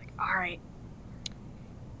then he's like, alright.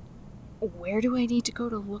 Where do I need to go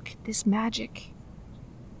to look at this magic?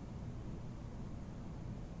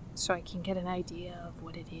 So I can get an idea of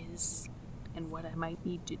what it is and what I might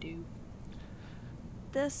need to do.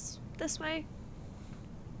 This way?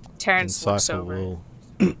 Terrence And looks Cipher over will...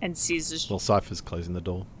 and sees this Well, Cipher's closing the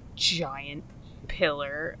door. giant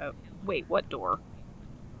pillar of... Wait, what door?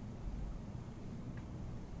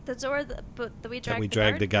 The door that we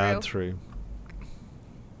Dragged the guard through.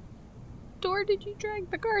 Door did you drag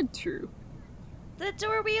the guard through? The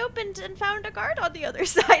door we opened and found a guard on the other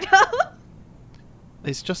side of.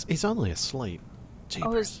 He's only asleep.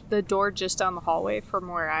 Oh, is Jeepers. the door just down the hallway from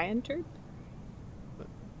where I entered?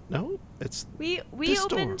 No, it's We this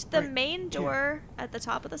door, opened the right main here. door at the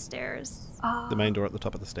top of the stairs. the main door at the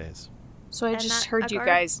top of the stairs. So I And just that- heard a you guard-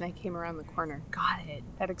 guys and I came around the corner. Got it.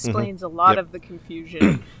 That explains a lot Yep. of the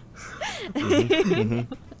confusion.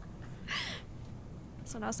 Mm-hmm.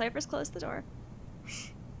 So now Cypher's closed the door.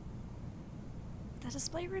 The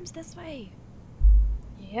display room's this way.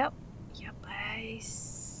 Yep, I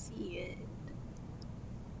see it.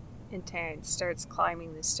 And Terrence starts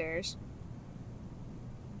climbing the stairs.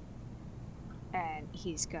 And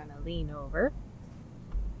he's gonna lean over.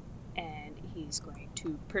 And he's going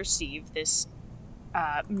to perceive this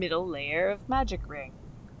middle layer of magic ring.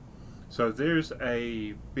 So there's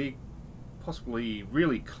a big, possibly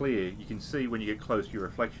really clear, you can see when you get close to your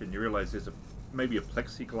reflection, you realise there's maybe a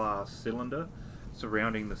plexiglass cylinder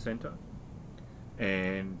surrounding the centre.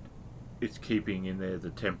 And it's keeping in there the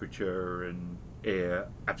temperature and air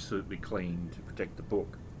absolutely clean to protect the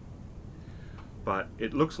book. But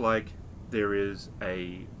it looks like there is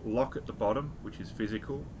a lock at the bottom, which is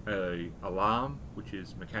physical, a alarm, which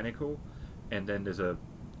is mechanical, and then there's a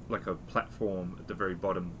platform at the very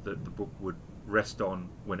bottom that the book would rest on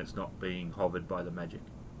when it's not being hovered by the magic.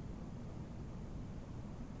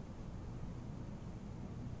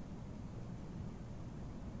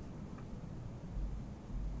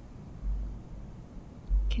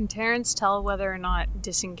 Can Terrence tell whether or not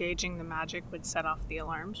disengaging the magic would set off the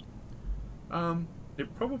alarms?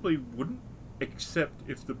 It probably wouldn't, except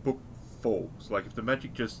if the book falls. Like if the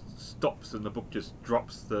magic just stops and the book just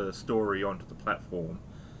drops the story onto the platform,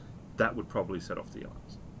 that would probably set off the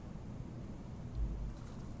alarms.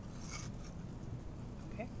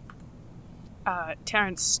 Okay.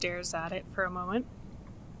 Terrence stares at it for a moment,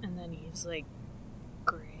 and then he's like,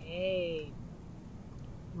 "Great.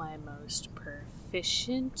 My most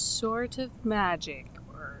proficient sort of magic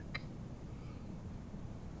work."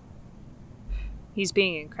 He's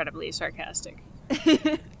being incredibly sarcastic.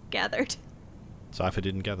 Gathered. Cipher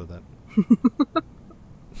didn't gather that.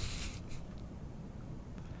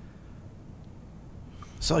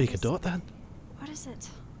 So you could do it then? What is it?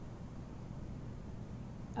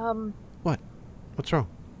 What? What's wrong?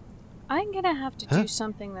 I'm gonna have to Huh? do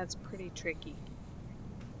something that's pretty tricky.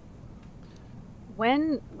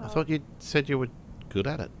 When... I thought you said you were good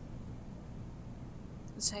at it.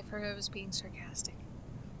 Cipher was being sarcastic.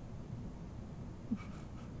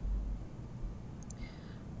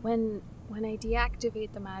 When I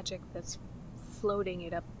deactivate the magic that's floating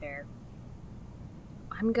it up there,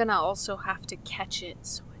 I'm gonna also have to catch it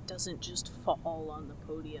so it doesn't just fall on the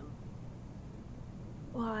podium.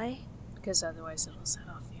 Why? Because otherwise it'll set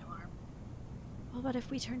off the alarm. Well, what if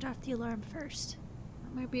we turned off the alarm first?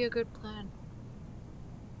 That might be a good plan.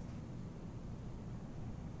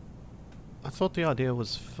 I thought the idea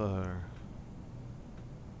was for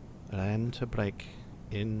Wren to break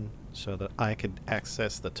in so that I could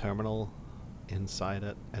access the terminal inside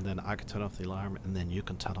it, and then I could turn off the alarm, and then you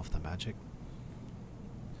can turn off the magic.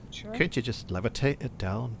 Sure. Couldn't you just levitate it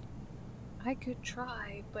down? I could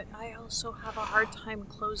try, but I also have a hard time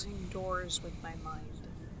closing doors with my mind,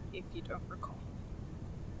 if you don't recall.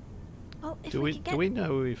 Well, if Do we we could get... do we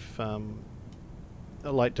know if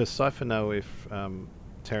like does Cipher know if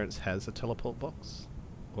Terrence has a teleport box,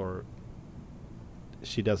 or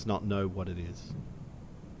she does not know what it is?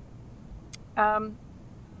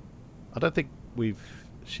 I don't think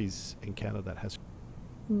she's encountered that, has.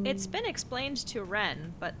 It's been explained to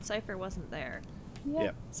Wren, but Cipher wasn't there. Yeah.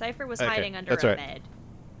 Yep. Cipher was Okay, hiding under that's a right. bed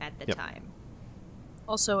at the Yep. time.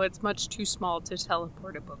 Also, it's much too small to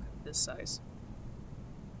teleport a book of this size.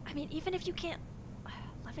 I mean, even if you can't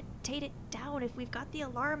levitate it down, if we've got the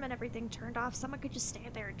alarm and everything turned off, someone could just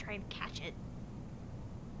stand there and try and catch it.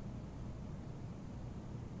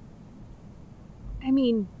 I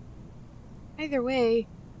mean, either way,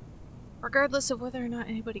 regardless of whether or not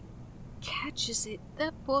anybody catches it,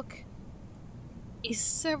 that book is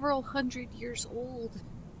several hundred years old.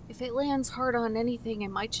 If it lands hard on anything, it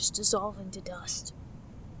might just dissolve into dust.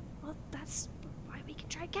 Well, that's why we can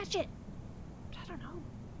try and catch it. I don't know.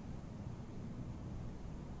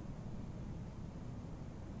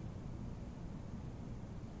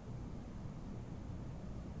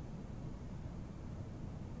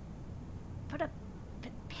 Put a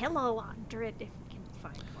pillow under it if we can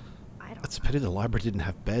find one. I don't It's a know. pity the library didn't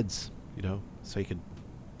have beds, so you could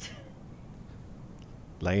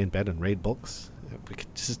lay in bed and read books. We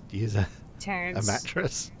could just use a Terrence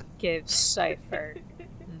mattress. gives Cipher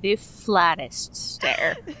the flattest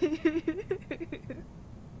stare,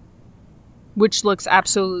 which looks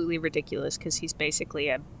absolutely ridiculous because he's basically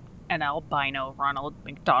an albino Ronald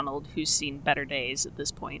McDonald who's seen better days at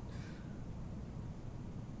this point.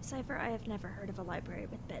 Cipher, I have never heard of a library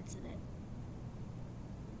with beds in it.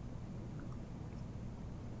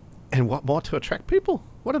 And what more to attract people?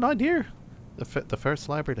 What an idea! The first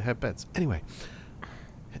library to have beds. Anyway.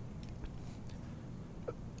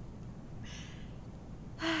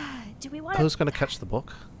 Do we want to... Who's going to catch the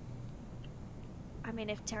book? I mean,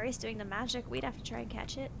 if Terry's doing the magic, we'd have to try and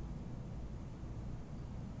catch it.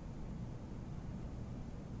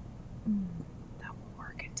 That won't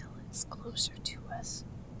work until it's closer to us.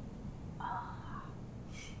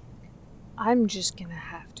 I'm just gonna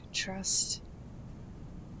have to trust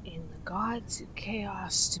in the gods of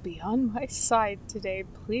chaos to be on my side today.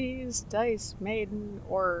 Please, Dice Maiden,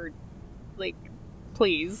 or, like,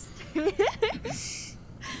 please. I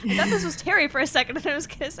thought this was Terry for a second, and I was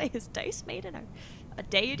gonna say, is Dice Maiden a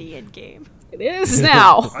deity in game? It is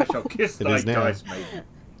now! I shall kiss It thy is now. dice, maiden.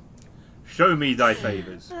 Show me thy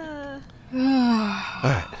favours.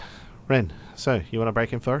 Alright. Wren, so you want to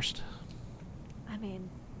break in first? I mean,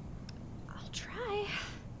 I'll try.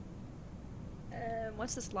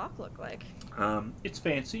 What's this lock look like? It's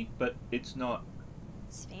fancy, but it's not.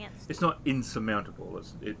 It's fancy. It's not insurmountable.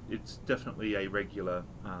 It's definitely a regular.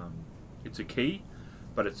 It's a key,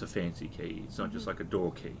 but it's a fancy key. It's not just like a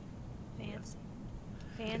door key. Fancy.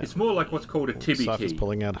 Fancy. It's more like what's called a tibby Cypher's key,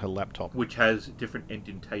 pulling out her laptop. which has different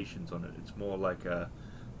indentations on it. It's more like a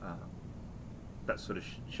that sort of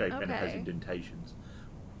shape, and it has Okay. indentations.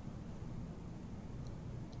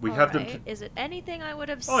 We All have them. right. Is it anything I would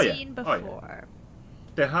have Oh, yeah. seen Oh, yeah. before?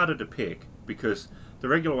 They're harder to pick because the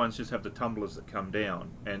regular ones just have the tumblers that come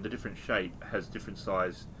down, and the different shape has different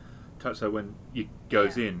size. So when it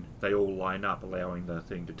goes in, they all line up, allowing the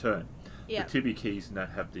thing to turn. Yeah. The tibby keys and that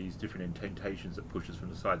have these different indentations that pushes from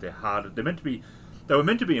the side. They're harder. They were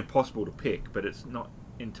meant to be impossible to pick, but it's not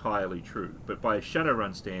entirely true. But by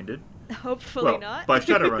Shadowrun standard, Hopefully not. by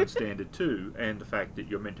Shadowrun standard too, and the fact that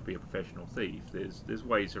you're meant to be a professional thief, there's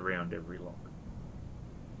ways around every lock.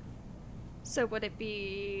 So would it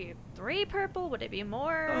be 3 purple? Would it be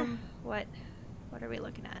more? What are we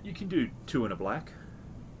looking at? You can do 2 and a black.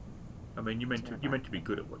 I mean, you're meant to be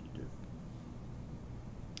good at what you do.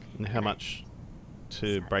 And how much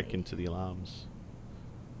to break Sadly. into the alarms?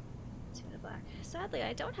 2 and a black. Sadly,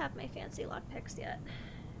 I don't have my fancy lockpicks yet.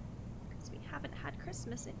 Because we haven't had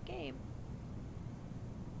Christmas in game.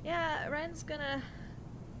 Yeah, Wren's gonna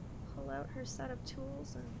pull out her set of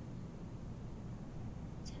tools and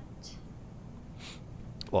attempt.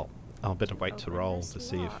 Well, I'll better wait to Open roll this to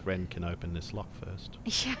see lock. if Wren can open this lock first.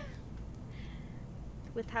 Yeah.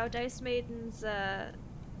 With how Dice Maiden's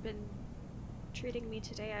been treating me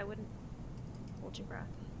today, I wouldn't hold your breath.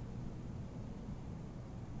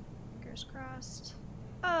 Fingers crossed.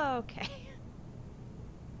 Okay.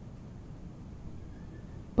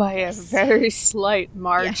 By a very slight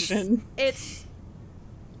margin. Yes.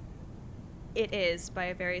 It is by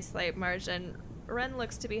a very slight margin. Wren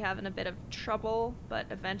looks to be having a bit of trouble, but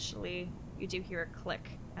eventually you do hear a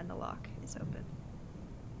click and the lock is open.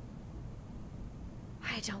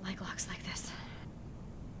 I don't like locks like this.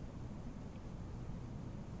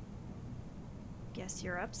 Guess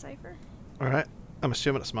you're up, Cipher? Alright, I'm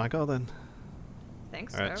assuming it's my go then.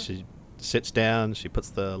 Thanks, Alright, so. she sits down, she puts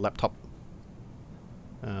the laptop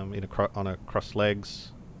on her crossed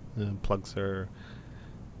legs, plugs her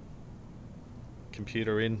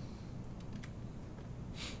computer in.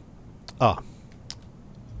 Oh,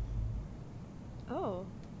 Oh.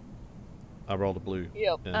 I rolled a blue.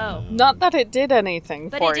 Yep. Oh. Not that it did anything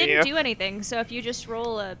But for it you. didn't do anything, so if you just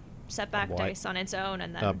roll a setback White. dice on its own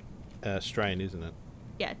and then... Strain, isn't it?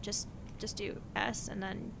 yeah, just do S and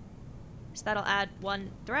then... So that'll add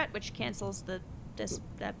 1 threat, which cancels the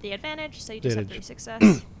advantage, so you just have 3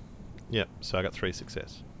 success. Yep, so I got 3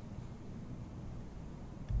 success.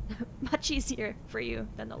 Much easier for you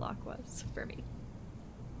than the lock was for me.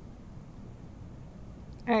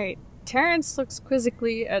 Alright, Terrence looks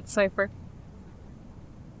quizzically at Cipher.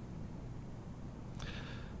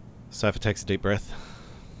 Cipher takes a deep breath,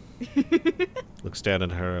 looks down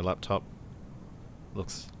at her laptop,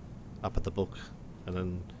 looks up at the book, and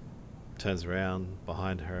then turns around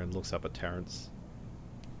behind her and looks up at Terrence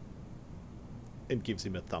and gives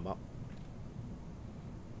him a thumb up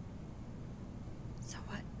So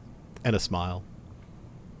what? and a smile.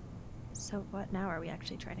 So what now? Are we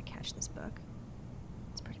actually trying to catch this book?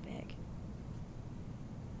 It's pretty big.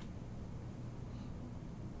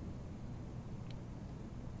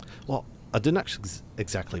 Well, I didn't actually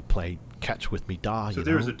exactly play catch with me, So you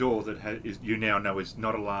there know. is a door that you now know is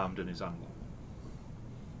not alarmed and is unlocked.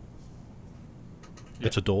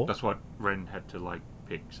 It's a door? That's what Wren had to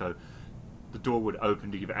pick. So the door would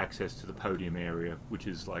open to give access to the podium area, which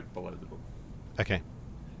is below the book. Okay.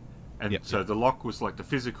 And so the lock was like the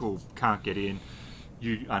physical can't get in.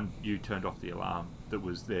 You turned off the alarm that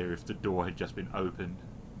was there if the door had just been opened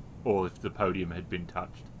or if the podium had been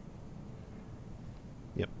touched.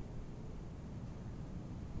 Yep.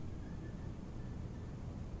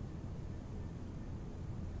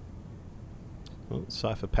 Well,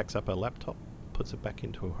 Cipher packs up her laptop, puts it back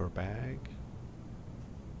into her bag,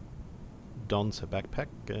 dons her backpack,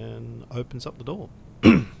 and opens up the door.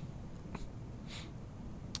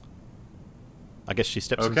 I guess she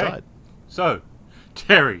steps inside. So,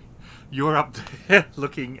 Terry, you're up there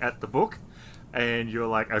looking at the book, and you're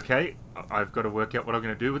like, okay, I've got to work out what I'm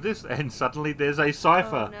going to do with this, and suddenly there's a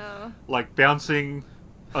cipher, like, bouncing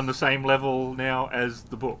on the same level now as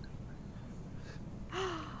the book.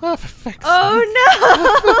 Oh, for fuck's sake. Oh,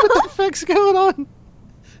 no! What the fuck's going on?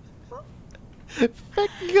 Fuck,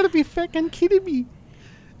 you gotta be fucking kidding me.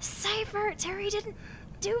 Cipher, Terry didn't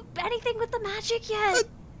do anything with the magic yet.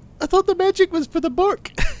 I thought the magic was for the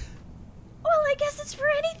book. Well, I guess it's for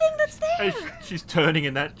anything that's there. She's turning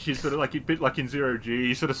in that, she's sort of like a bit like in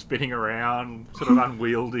 0G, sort of spinning around, sort of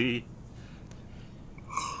unwieldy.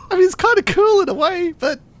 I mean, it's kind of cool in a way,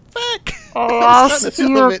 but fuck. I asked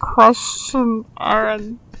you a question,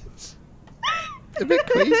 Aaron. A bit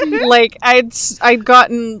crazy. Like, I'd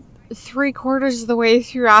gotten 3/4 of the way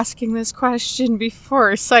through asking this question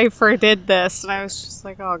before Cipher did this, and I was just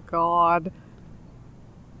like, oh god.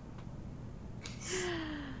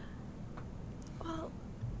 Well,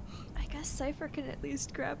 I guess Cipher can at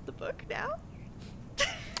least grab the book now.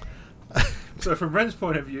 So from Wren's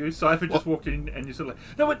point of view, Cipher just walked in and you're sort of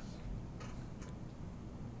like, no, what?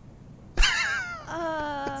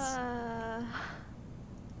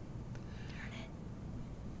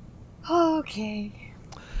 Okay.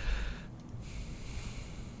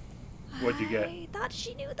 What'd you get? I thought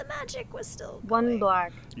she knew the magic was still going. 1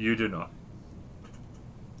 black. You do not.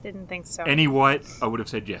 Didn't think so. Any white, I would have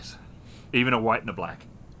said yes. Even a white and a black.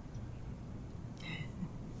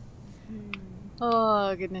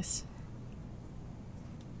 Oh, goodness.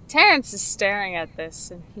 Terrence is staring at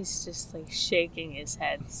this, and he's just, like, shaking his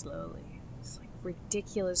head slowly. It's like,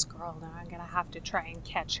 ridiculous girl, now I'm gonna have to try and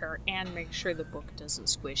catch her and make sure the book doesn't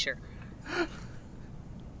squish her.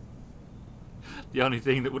 The only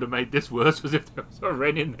thing that would have made this worse was if there was a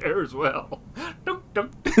Wren in there as well. Dunk,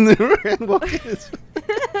 dunk. And the Wren walking.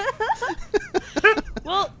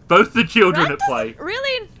 Well, Both the children Wren at play.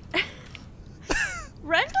 Really,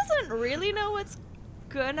 Wren doesn't really know what's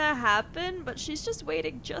gonna happen, but she's just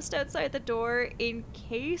waiting just outside the door in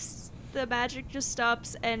case the magic just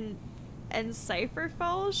stops and Cipher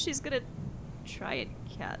falls. She's gonna try and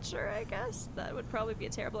catch her, I guess. That would probably be a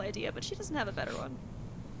terrible idea, but she doesn't have a better one.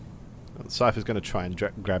 Cipher's going to try and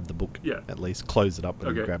grab the book. Yeah. At least close it up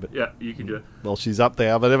and grab it. Yeah, you can do it. Well, she's up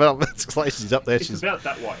there, but it's close. She's up there. It's She's about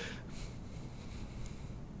that wide.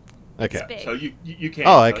 okay. It's big. So you can.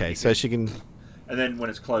 Oh, okay. So she can. And then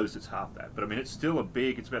when it's closed, it's half that. But I mean, it's still a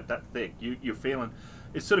big. It's about that thick. You're feeling.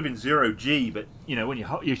 It's sort of in 0G, but you know when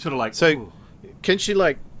you're sort of like. So, ooh. can she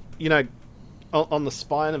like, you know, on the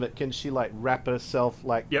spine of it? Can she like wrap herself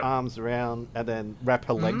like arms around and then wrap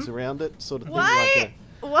her legs around it, sort of thing, Why?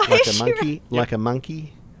 like a monkey, like a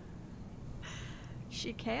monkey?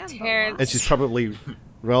 She can. Terrence. And she's probably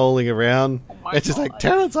rolling around. Oh my and she's like, God.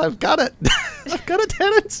 Terrence, I've got it. I've got it,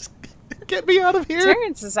 Terrence. Get me out of here.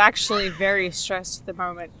 Terrence is actually very stressed at the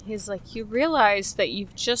moment. He's like, you realize that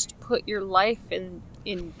you've just put your life in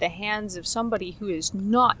the hands of somebody who is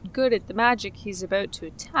not good at the magic he's about to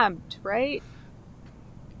attempt, right?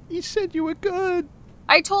 You said you were good.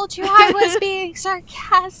 I told you I was being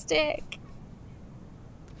sarcastic.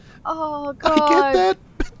 Oh god. I get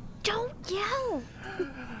that. Don't yell.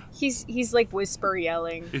 He's like whisper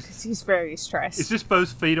yelling because he's very stressed. Is this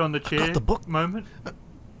both feet on the chair the book moment?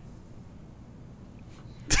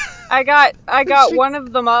 I got one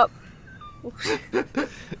of them up.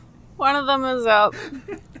 One of them is up.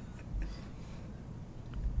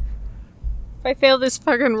 If I fail this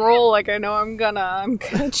fucking roll, like I know I'm gonna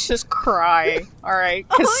just cry. All right,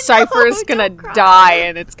 because Cipher's gonna die,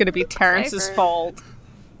 and it's gonna be Terrence's Cipher. fault.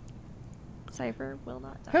 Cipher will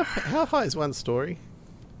not die. How high is one story?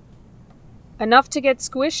 Enough to get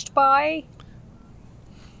squished by.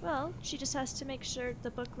 Well, she just has to make sure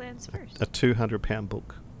the book lands first. A 200-pound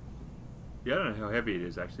book. Yeah, I don't know how heavy it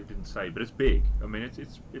is. Actually, it didn't say, but it's big. I mean,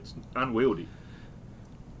 it's unwieldy.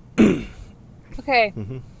 Okay.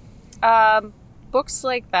 Mm-hmm. Books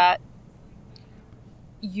like that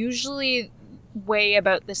usually weigh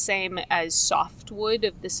about the same as softwood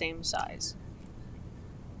of the same size.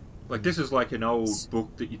 Like this is like an old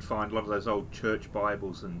book that you'd find a lot of those old church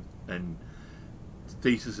Bibles and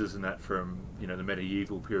theses and that from, you know, the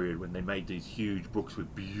medieval period when they made these huge books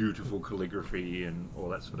with beautiful calligraphy and all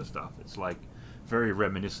that sort of stuff. It's like very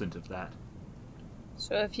reminiscent of that.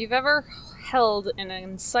 So if you've ever held an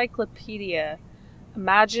encyclopedia,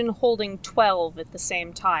 imagine holding 12 at the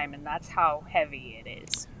same time, and that's how heavy it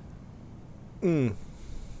is.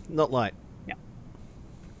 Not light. No.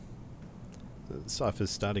 Cipher's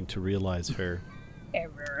starting to realise her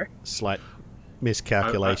Error. slight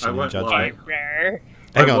miscalculation I in won't judgment. lie. Error.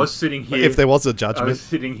 Hang I on. was sitting here. If there was a I judgment, was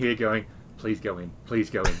sitting here going, please go in, please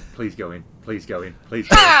go in, please go in, please go in, please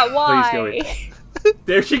go in, Ah, please go why? in.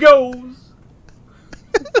 There she goes!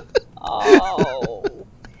 Oh,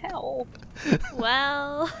 hell.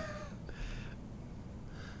 Well,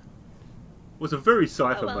 Was a very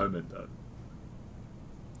Cipher Oh, well. moment, though.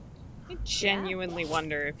 I genuinely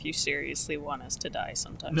wonder if you seriously want us to die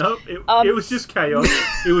sometimes. No, it was just chaos.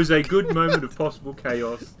 It was a good moment of possible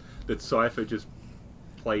chaos that Cipher just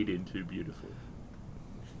played into beautifully.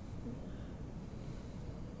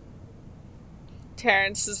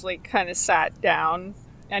 Terrence is like kind of sat down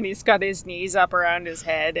and he's got his knees up around his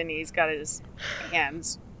head and he's got his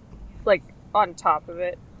hands like on top of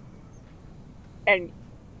it. And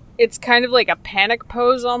it's kind of like a panic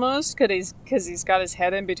pose almost because he's got his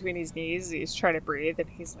head in between his knees. He's trying to breathe and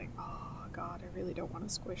he's like, oh God, I really don't want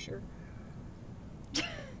to squish her.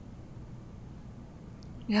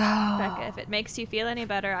 Yeah. Becca, if it makes you feel any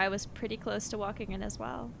better, I was pretty close to walking in as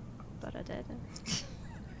well, but I didn't.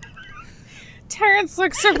 Terrence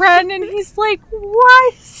looks at Wren and he's like,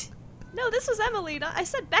 what? No, this was Emily. I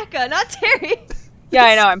said Becca, not Terry. Yeah,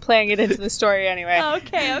 I know. I'm playing it into the story anyway. Oh,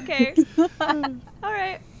 okay. All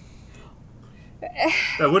right.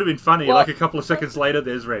 That would have been funny. Well- like a couple of seconds later,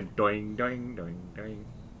 there's Wren. Doing, doing, doing, doing.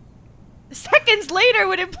 Seconds later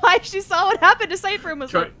would imply she saw what happened to Cipher and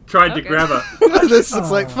was like, Tried to okay. grab her. this looks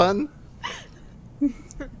like fun.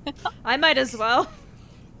 I might as well.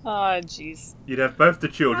 Oh, jeez. You'd have both the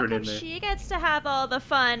How children come in there. she gets to have all the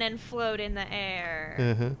fun and float in the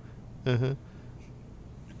air?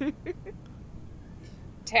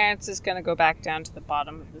 Terrence is gonna go back down to the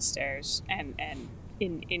bottom of the stairs and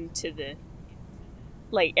into the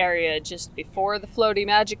like area just before the floaty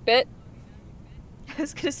magic bit. I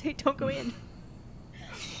was gonna say, don't go in.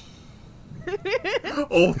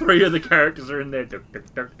 All three of the characters are in there. Hey,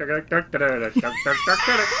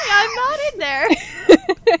 I'm not in there.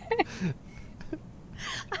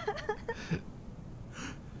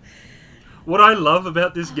 What I love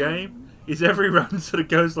about this game is every run sort of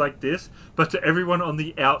goes like this, but to everyone on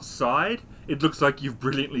the outside, it looks like you've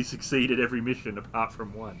brilliantly succeeded every mission apart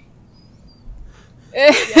from one.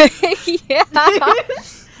 Yeah.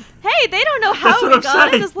 Hey, they don't know That's how what we I'm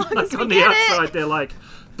got saying. it as long Like as we on the get outside, it. they're like,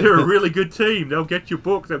 they're a really good team. They'll get your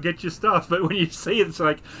book, they'll get your stuff. But when you see it, it's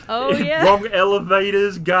like, Oh, yeah. wrong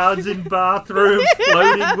elevators, guards in bathrooms,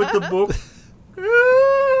 floating with the book.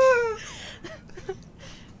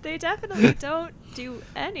 They definitely don't do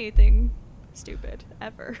anything stupid,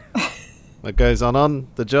 ever. What goes on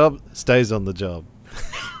the job stays on the job.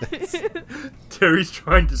 Terry's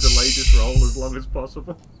trying to delay this roll as long as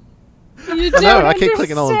possible. You I know, don't I keep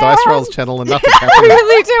clicking on the Dice understand. Rolls channel and nothing's I happening.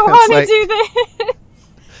 really do It's want like- to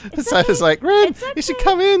do this. So it's like, Ren, it's you should okay.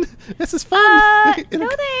 come in. This is fun. In No a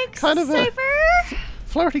thanks, kind of a Cipher.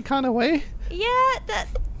 flirty kind of way. Yeah,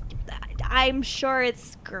 I'm sure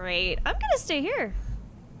it's great. I'm gonna stay here.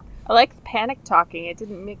 I like the panic talking. It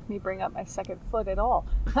didn't make me bring up my second foot at all.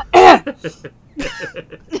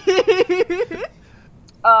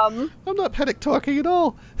 I'm not panic talking at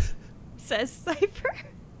all. Says Cipher.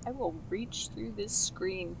 I will reach through this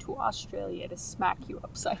screen to Australia to smack you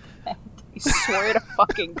upside the head. I swear to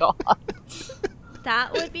fucking God.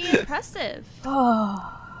 That would be impressive.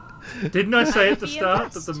 Didn't I say at the Be start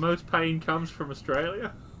impressed. that the most pain comes from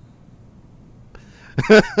Australia?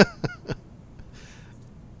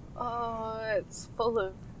 Oh, it's full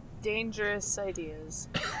of dangerous ideas.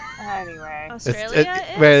 Anyway. Australia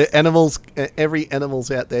is. Where animals, every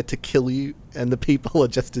animal's out there to kill you, and the people are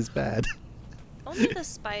just as bad. Only the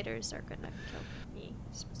spiders are gonna kill me,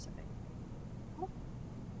 specific.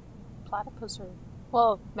 Platypus are...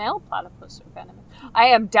 Well, male platypus are venomous. I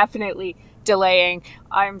am definitely delaying.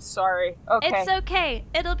 I'm sorry. Okay. It's okay.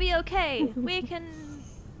 It'll be okay. We can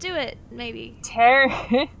do it, maybe.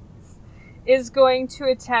 Terrence is going to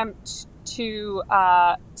attempt to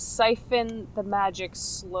siphon the magic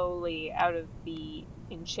slowly out of the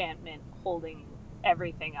enchantment, holding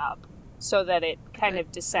everything up so that it kind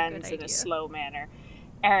of descends in idea. a slow manner.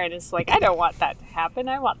 Aaron is like, I don't want that to happen.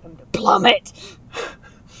 I want them to plummet.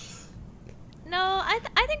 No, I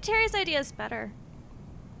think Terry's idea is better.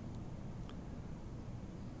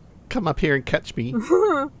 come up here and catch me.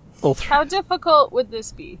 All three. How difficult would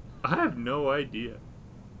this be? I have no idea.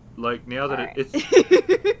 Like, now that it's...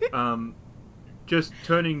 just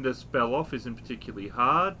turning the spell off isn't particularly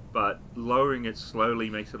hard, but lowering it slowly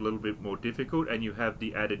makes it a little bit more difficult, and you have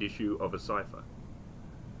the added issue of a cipher.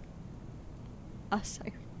 A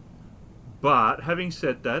cipher. But, having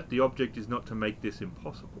said that, the object is not to make this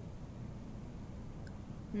impossible.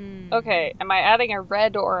 Okay, am I adding a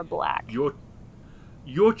red or a black?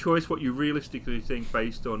 Your choice, what you realistically think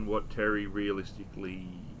based on what Terry realistically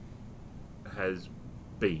has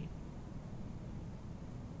been.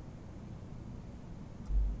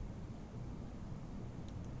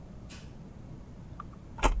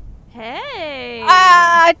 Hey!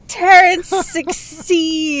 Terrence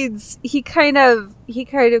succeeds. He kind of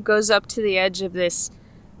goes up to the edge of this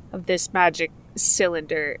magic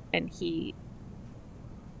cylinder, and he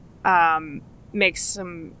makes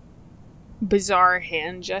some bizarre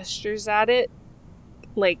hand gestures at it,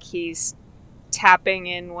 like he's tapping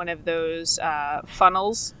in one of those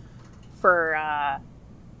funnels for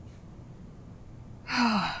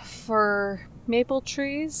maple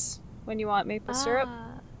trees when you want maple syrup.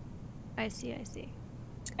 I see.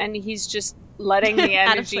 And he's just letting the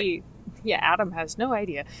energy... Yeah, Adam has no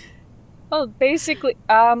idea. Well, basically,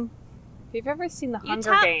 if you've ever seen the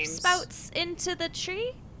Hunger Games... spouts into the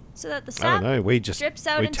tree so that the I sap don't know. We drips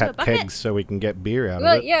out into a tap bucket. kegs so we can get beer out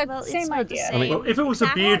Well, of it. yeah, Well, same it's not the idea. same. Well, if it was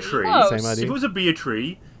a beer tree... Same idea. If it was a beer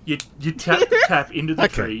tree, you tap into the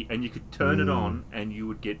tree, and you could turn it on, and you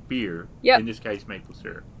would get beer. Yep. In this case, maple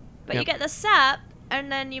syrup. But you get the sap,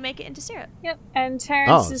 and then you make it into syrup. Yep, and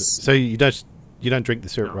Terrence Oh, is... so you don't drink the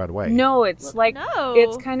syrup right away? No, it's Well, like... no.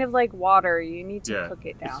 It's kind of like water. You need to cook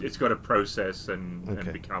it down. It's got to process and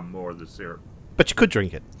become more of the syrup. But you could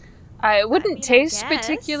drink it. It wouldn't taste I guess.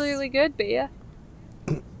 particularly good, but yeah.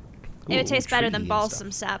 It would taste better treaty than and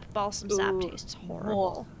balsam stuff. sap. Balsam sap tastes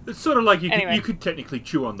horrible. It's sort of like Anyway. you could technically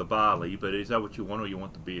chew on the barley, but is that what you want, or you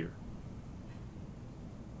want the beer?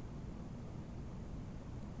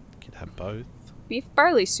 You could have both. Beef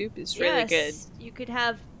barley soup is really good. You could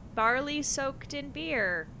have barley soaked in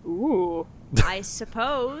beer. Ooh. I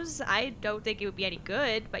suppose. I don't think it would be any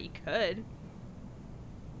good, but you could.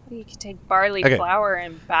 You could take barley Okay. flour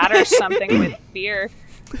and batter something with beer.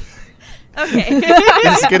 Okay.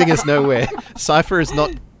 This is getting us nowhere. Cipher is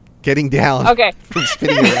not getting down Okay. from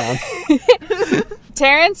spinning around.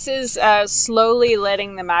 Terrence is slowly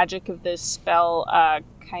letting the magic of this spell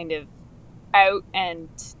kind of out and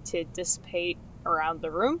to dissipate around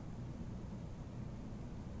the room.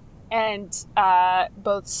 And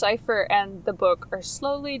both Cipher and the book are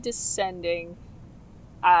slowly descending,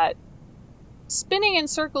 spinning in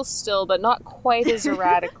circles still, but not quite as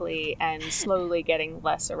erratically, and slowly getting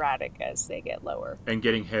less erratic as they get lower. And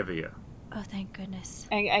getting heavier. Oh, thank goodness.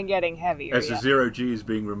 And getting heavier. As the 0G is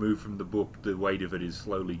being removed from the book, the weight of it is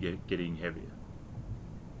slowly getting heavier.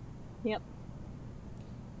 Yep.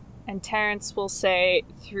 And Terrence will say,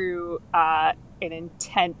 through an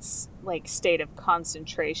intense state of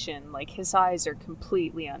concentration, his eyes are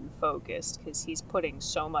completely unfocused because he's putting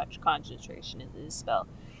so much concentration into this spell.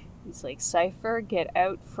 He's like, Cipher, get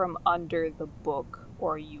out from under the book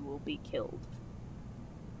or you will be killed.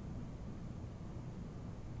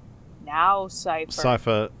 Now, Cipher.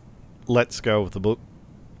 Cipher lets go of the book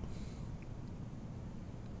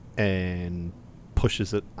and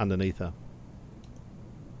pushes it underneath her.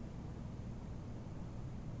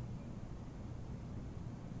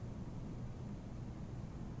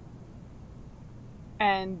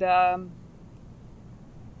 And the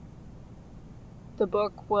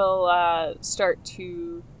book will start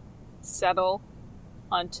to settle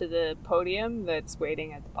onto the podium that's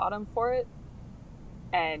waiting at the bottom for it.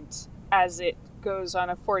 And as it goes on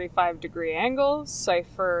a 45-degree angle,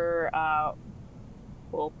 Cipher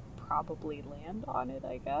will probably land on it,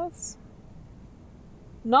 I guess.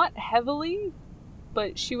 Not heavily,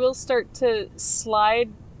 but she will start to slide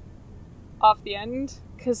off the end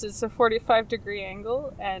because it's a 45-degree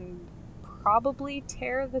angle and probably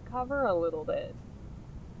tear the cover a little bit.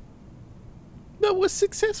 That was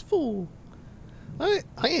successful. I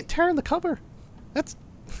ain't tearing the cover. That's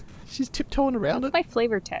she's tiptoeing around it. My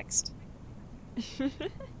flavor text. I'll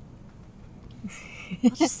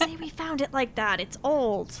just say we found it like that. It's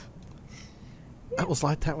old. That was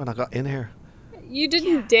like that when I got in here. You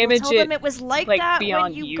didn't damage Tell them it was like that when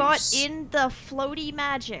beyond you use. got in the floaty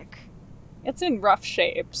magic. It's in rough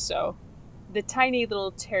shape, so the tiny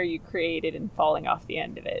little tear you created and falling off the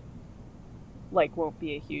end of it, won't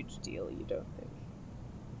be a huge deal, you don't think?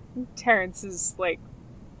 And Terrence is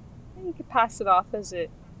you could pass it off as a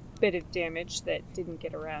bit of damage that didn't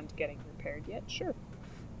get around to getting repaired yet, sure.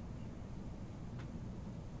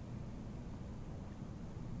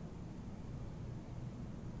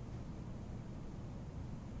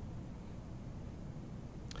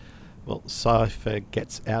 Well, Cipher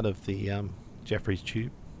gets out of the Jeffrey's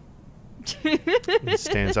tube. He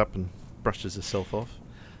stands up and brushes herself off.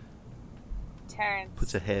 Terrence.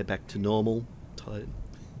 Puts her hair back to normal.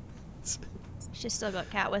 She's still got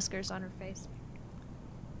cat whiskers on her face.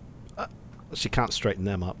 She can't straighten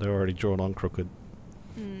them up. They're already drawn on crooked.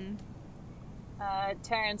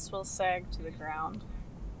 Terrence will sag to the ground,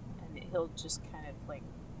 and he'll just kind of like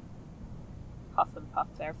huff and puff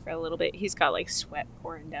there for a little bit. He's got like sweat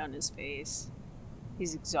pouring down his face.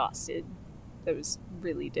 He's exhausted. That was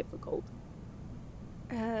really difficult.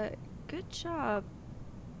 Good job.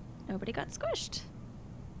 Nobody got squished.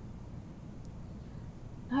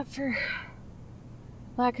 Not for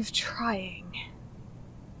lack of trying.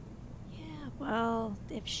 Yeah, well,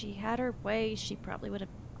 if she had her way, she probably would have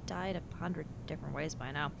died 100 different ways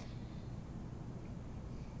by now.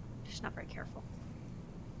 She's not very careful.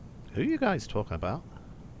 Who are you guys talking about?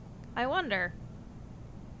 I wonder.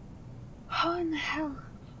 How in the hell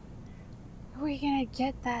are we gonna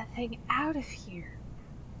get that thing out of here?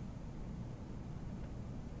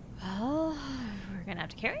 Well, we're gonna have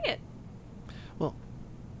to carry it. Well,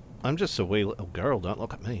 I'm just a wee little girl. Don't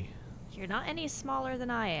look at me. You're not any smaller than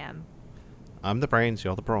I am. I'm the brains,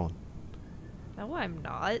 you're the brawn. No, I'm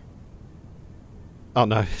not. Oh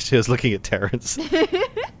no, she was looking at Terrence.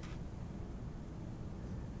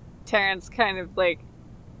 Terrence kind of like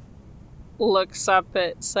looks up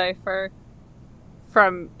at Cipher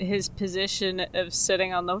from his position of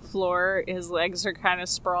sitting on the floor. His legs are kind of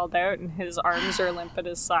sprawled out and his arms are limp at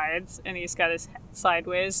his sides, and he's got his head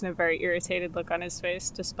sideways and a very irritated look on his face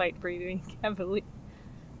despite breathing heavily.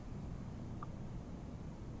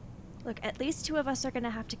 Look, at least two of us are gonna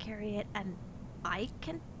have to carry it, and I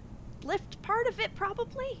can lift part of it,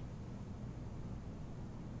 probably.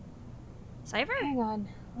 Cipher? Hang on.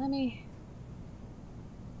 Let me...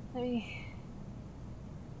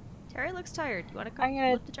 Terry looks tired. You want to I'm come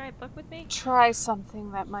gonna lift the giant book with me? try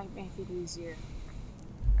something that might make it easier.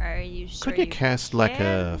 Are you sure Could you cast like a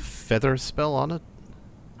can? feather spell on it?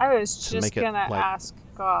 I was To just make it, gonna like- ask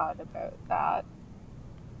God about that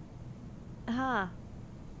Huh.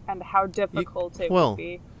 and how difficult it well- would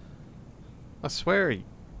be. I swear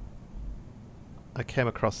I came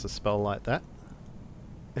across a spell like that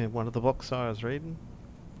in one of the books I was reading.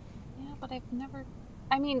 Yeah, but I've never...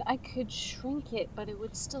 I mean, I could shrink it, but it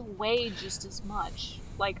would still weigh just as much.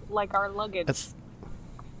 Like our luggage.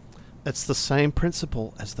 It's the same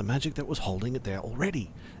principle as the magic that was holding it there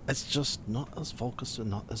already. It's just not as focused and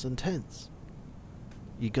not as intense.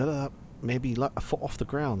 You gotta maybe let a foot off the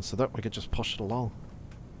ground so that we could just push it along.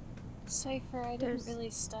 Cipher, I There's- didn't really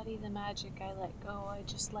study the magic I let go. I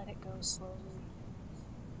just let it go slowly.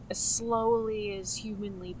 As slowly as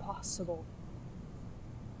humanly possible.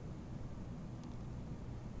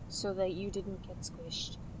 So that you didn't get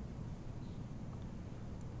squished.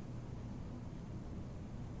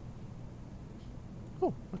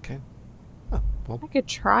 Oh, okay. Oh, well, I could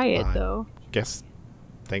try it, I- though. guess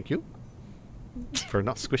thank you for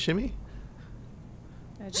not squishing me.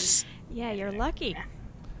 I just... Yeah, you're lucky.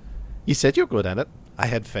 You said you're good at it. I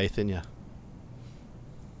had faith in you.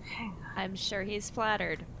 I'm sure he's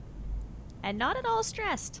flattered. And not at all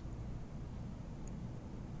stressed.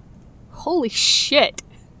 Holy shit!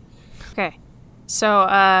 Okay.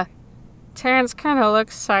 So, Terrence kind of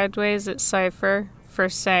looks sideways at Cipher for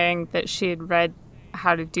saying that she had read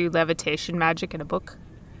how to do levitation magic in a book.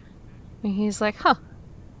 And he's like, huh,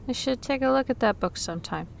 I should take a look at that book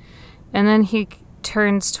sometime. And then he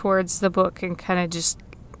turns towards the book and kind of just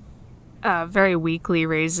very weakly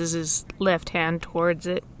raises his left hand towards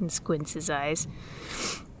it and squints his eyes.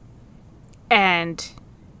 And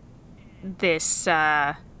this,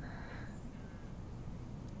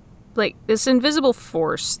 like, this invisible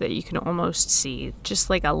force that you can almost see, just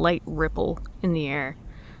like a light ripple in the air,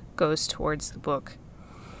 goes towards the book.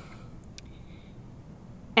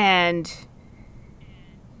 And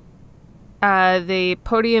the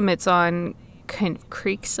podium it's on kind of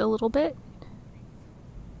creaks a little bit.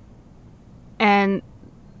 And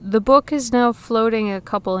the book is now floating a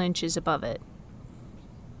couple inches above it.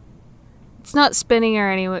 It's not spinning or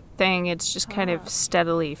anything, it's just kind of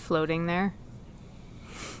steadily floating there.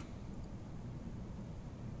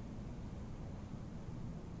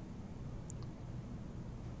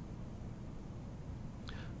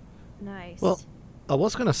 Nice. Well, I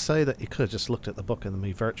was going to say that you could have just looked at the book in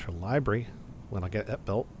the virtual library when I get that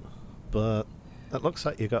built, but it looks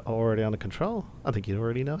like you got already under control. I think you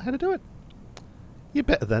already know how to do it. You're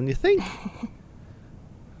better than you think.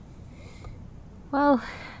 Well,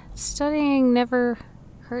 studying never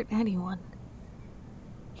hurt anyone.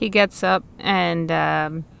 He gets up and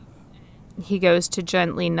he goes to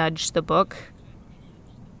gently nudge the book.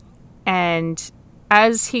 And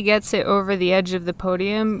as he gets it over the edge of the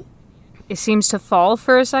podium, it seems to fall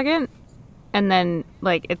for a second. And then,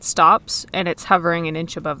 like, it stops and it's hovering an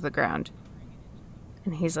inch above the ground.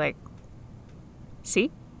 And he's like,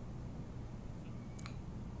 see?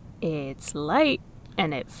 It's light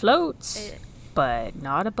and it floats, but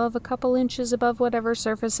not above a couple inches above whatever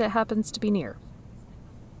surface it happens to be near.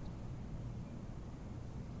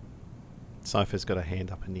 Cipher's got a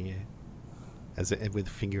hand up in the air, with a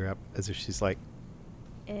finger up, as if she's like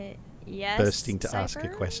yes, bursting to Cipher? ask a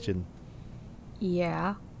question.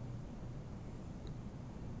 Yeah.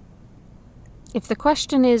 If the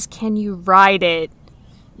question is, can you ride it?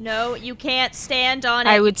 No, you can't stand on it.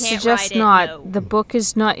 I would you can't suggest ride not. It, no. The book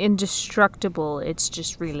is not indestructible. It's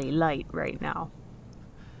just really light right now.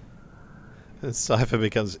 And Cipher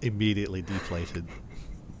becomes immediately deflated.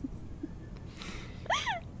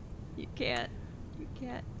 You can't.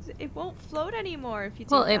 It won't float anymore if you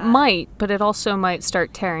do Well, that. it might, but it also might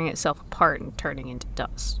start tearing itself apart and turning into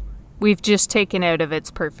dust. We've just taken out of its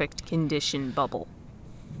perfect condition bubble.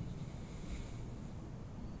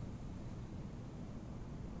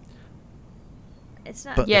 It's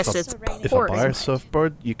not. But Yes, if it's if I porous. buy a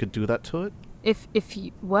surfboard, you could do that to it? If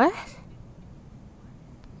you... What?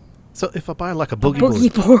 So if I buy like a boogie board,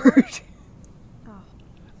 Boogie board.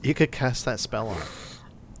 you could cast that spell on it,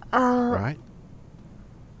 right?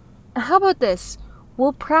 How about this?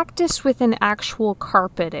 We'll practice with an actual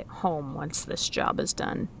carpet at home once this job is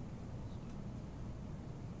done.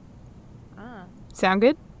 Sound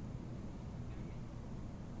good?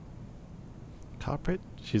 Carpet?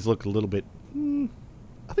 She's looked a little bit...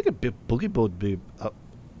 I think a boogie board would be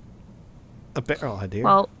a better idea.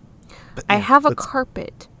 Well, But I yeah, have a let's-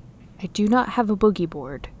 carpet. I do not have a boogie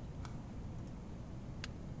board.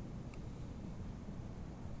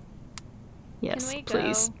 Yes, Can we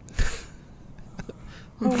please.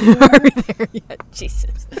 go? Are we there yet?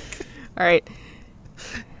 Jesus. All right.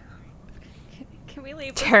 Can we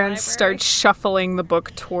leave? this Terrence library? starts shuffling the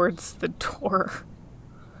book towards the door.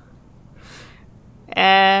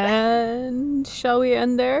 And shall we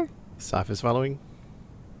end there? Cipher's following.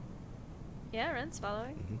 Yeah, Wren's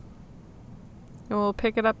following. And we'll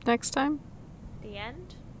pick it up next time? The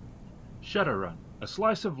end. Shadowrun, a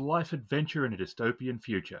slice of life adventure in a dystopian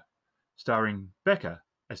future, starring Becca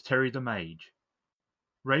as Terry the Mage,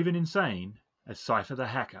 Raveninsane as Cipher the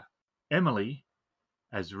Hacker, Emily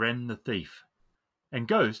as Wren the Thief, and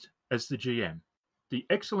Ghost as the GM. The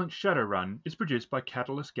excellent Shadowrun is produced by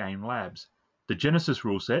Catalyst Game Labs. The Genesys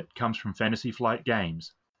rule set comes from Fantasy Flight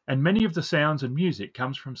Games, and many of the sounds and music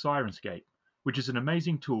comes from Sirenscape, which is an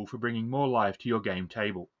amazing tool for bringing more life to your game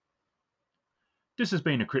table. This has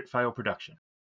been a Crit Fail production.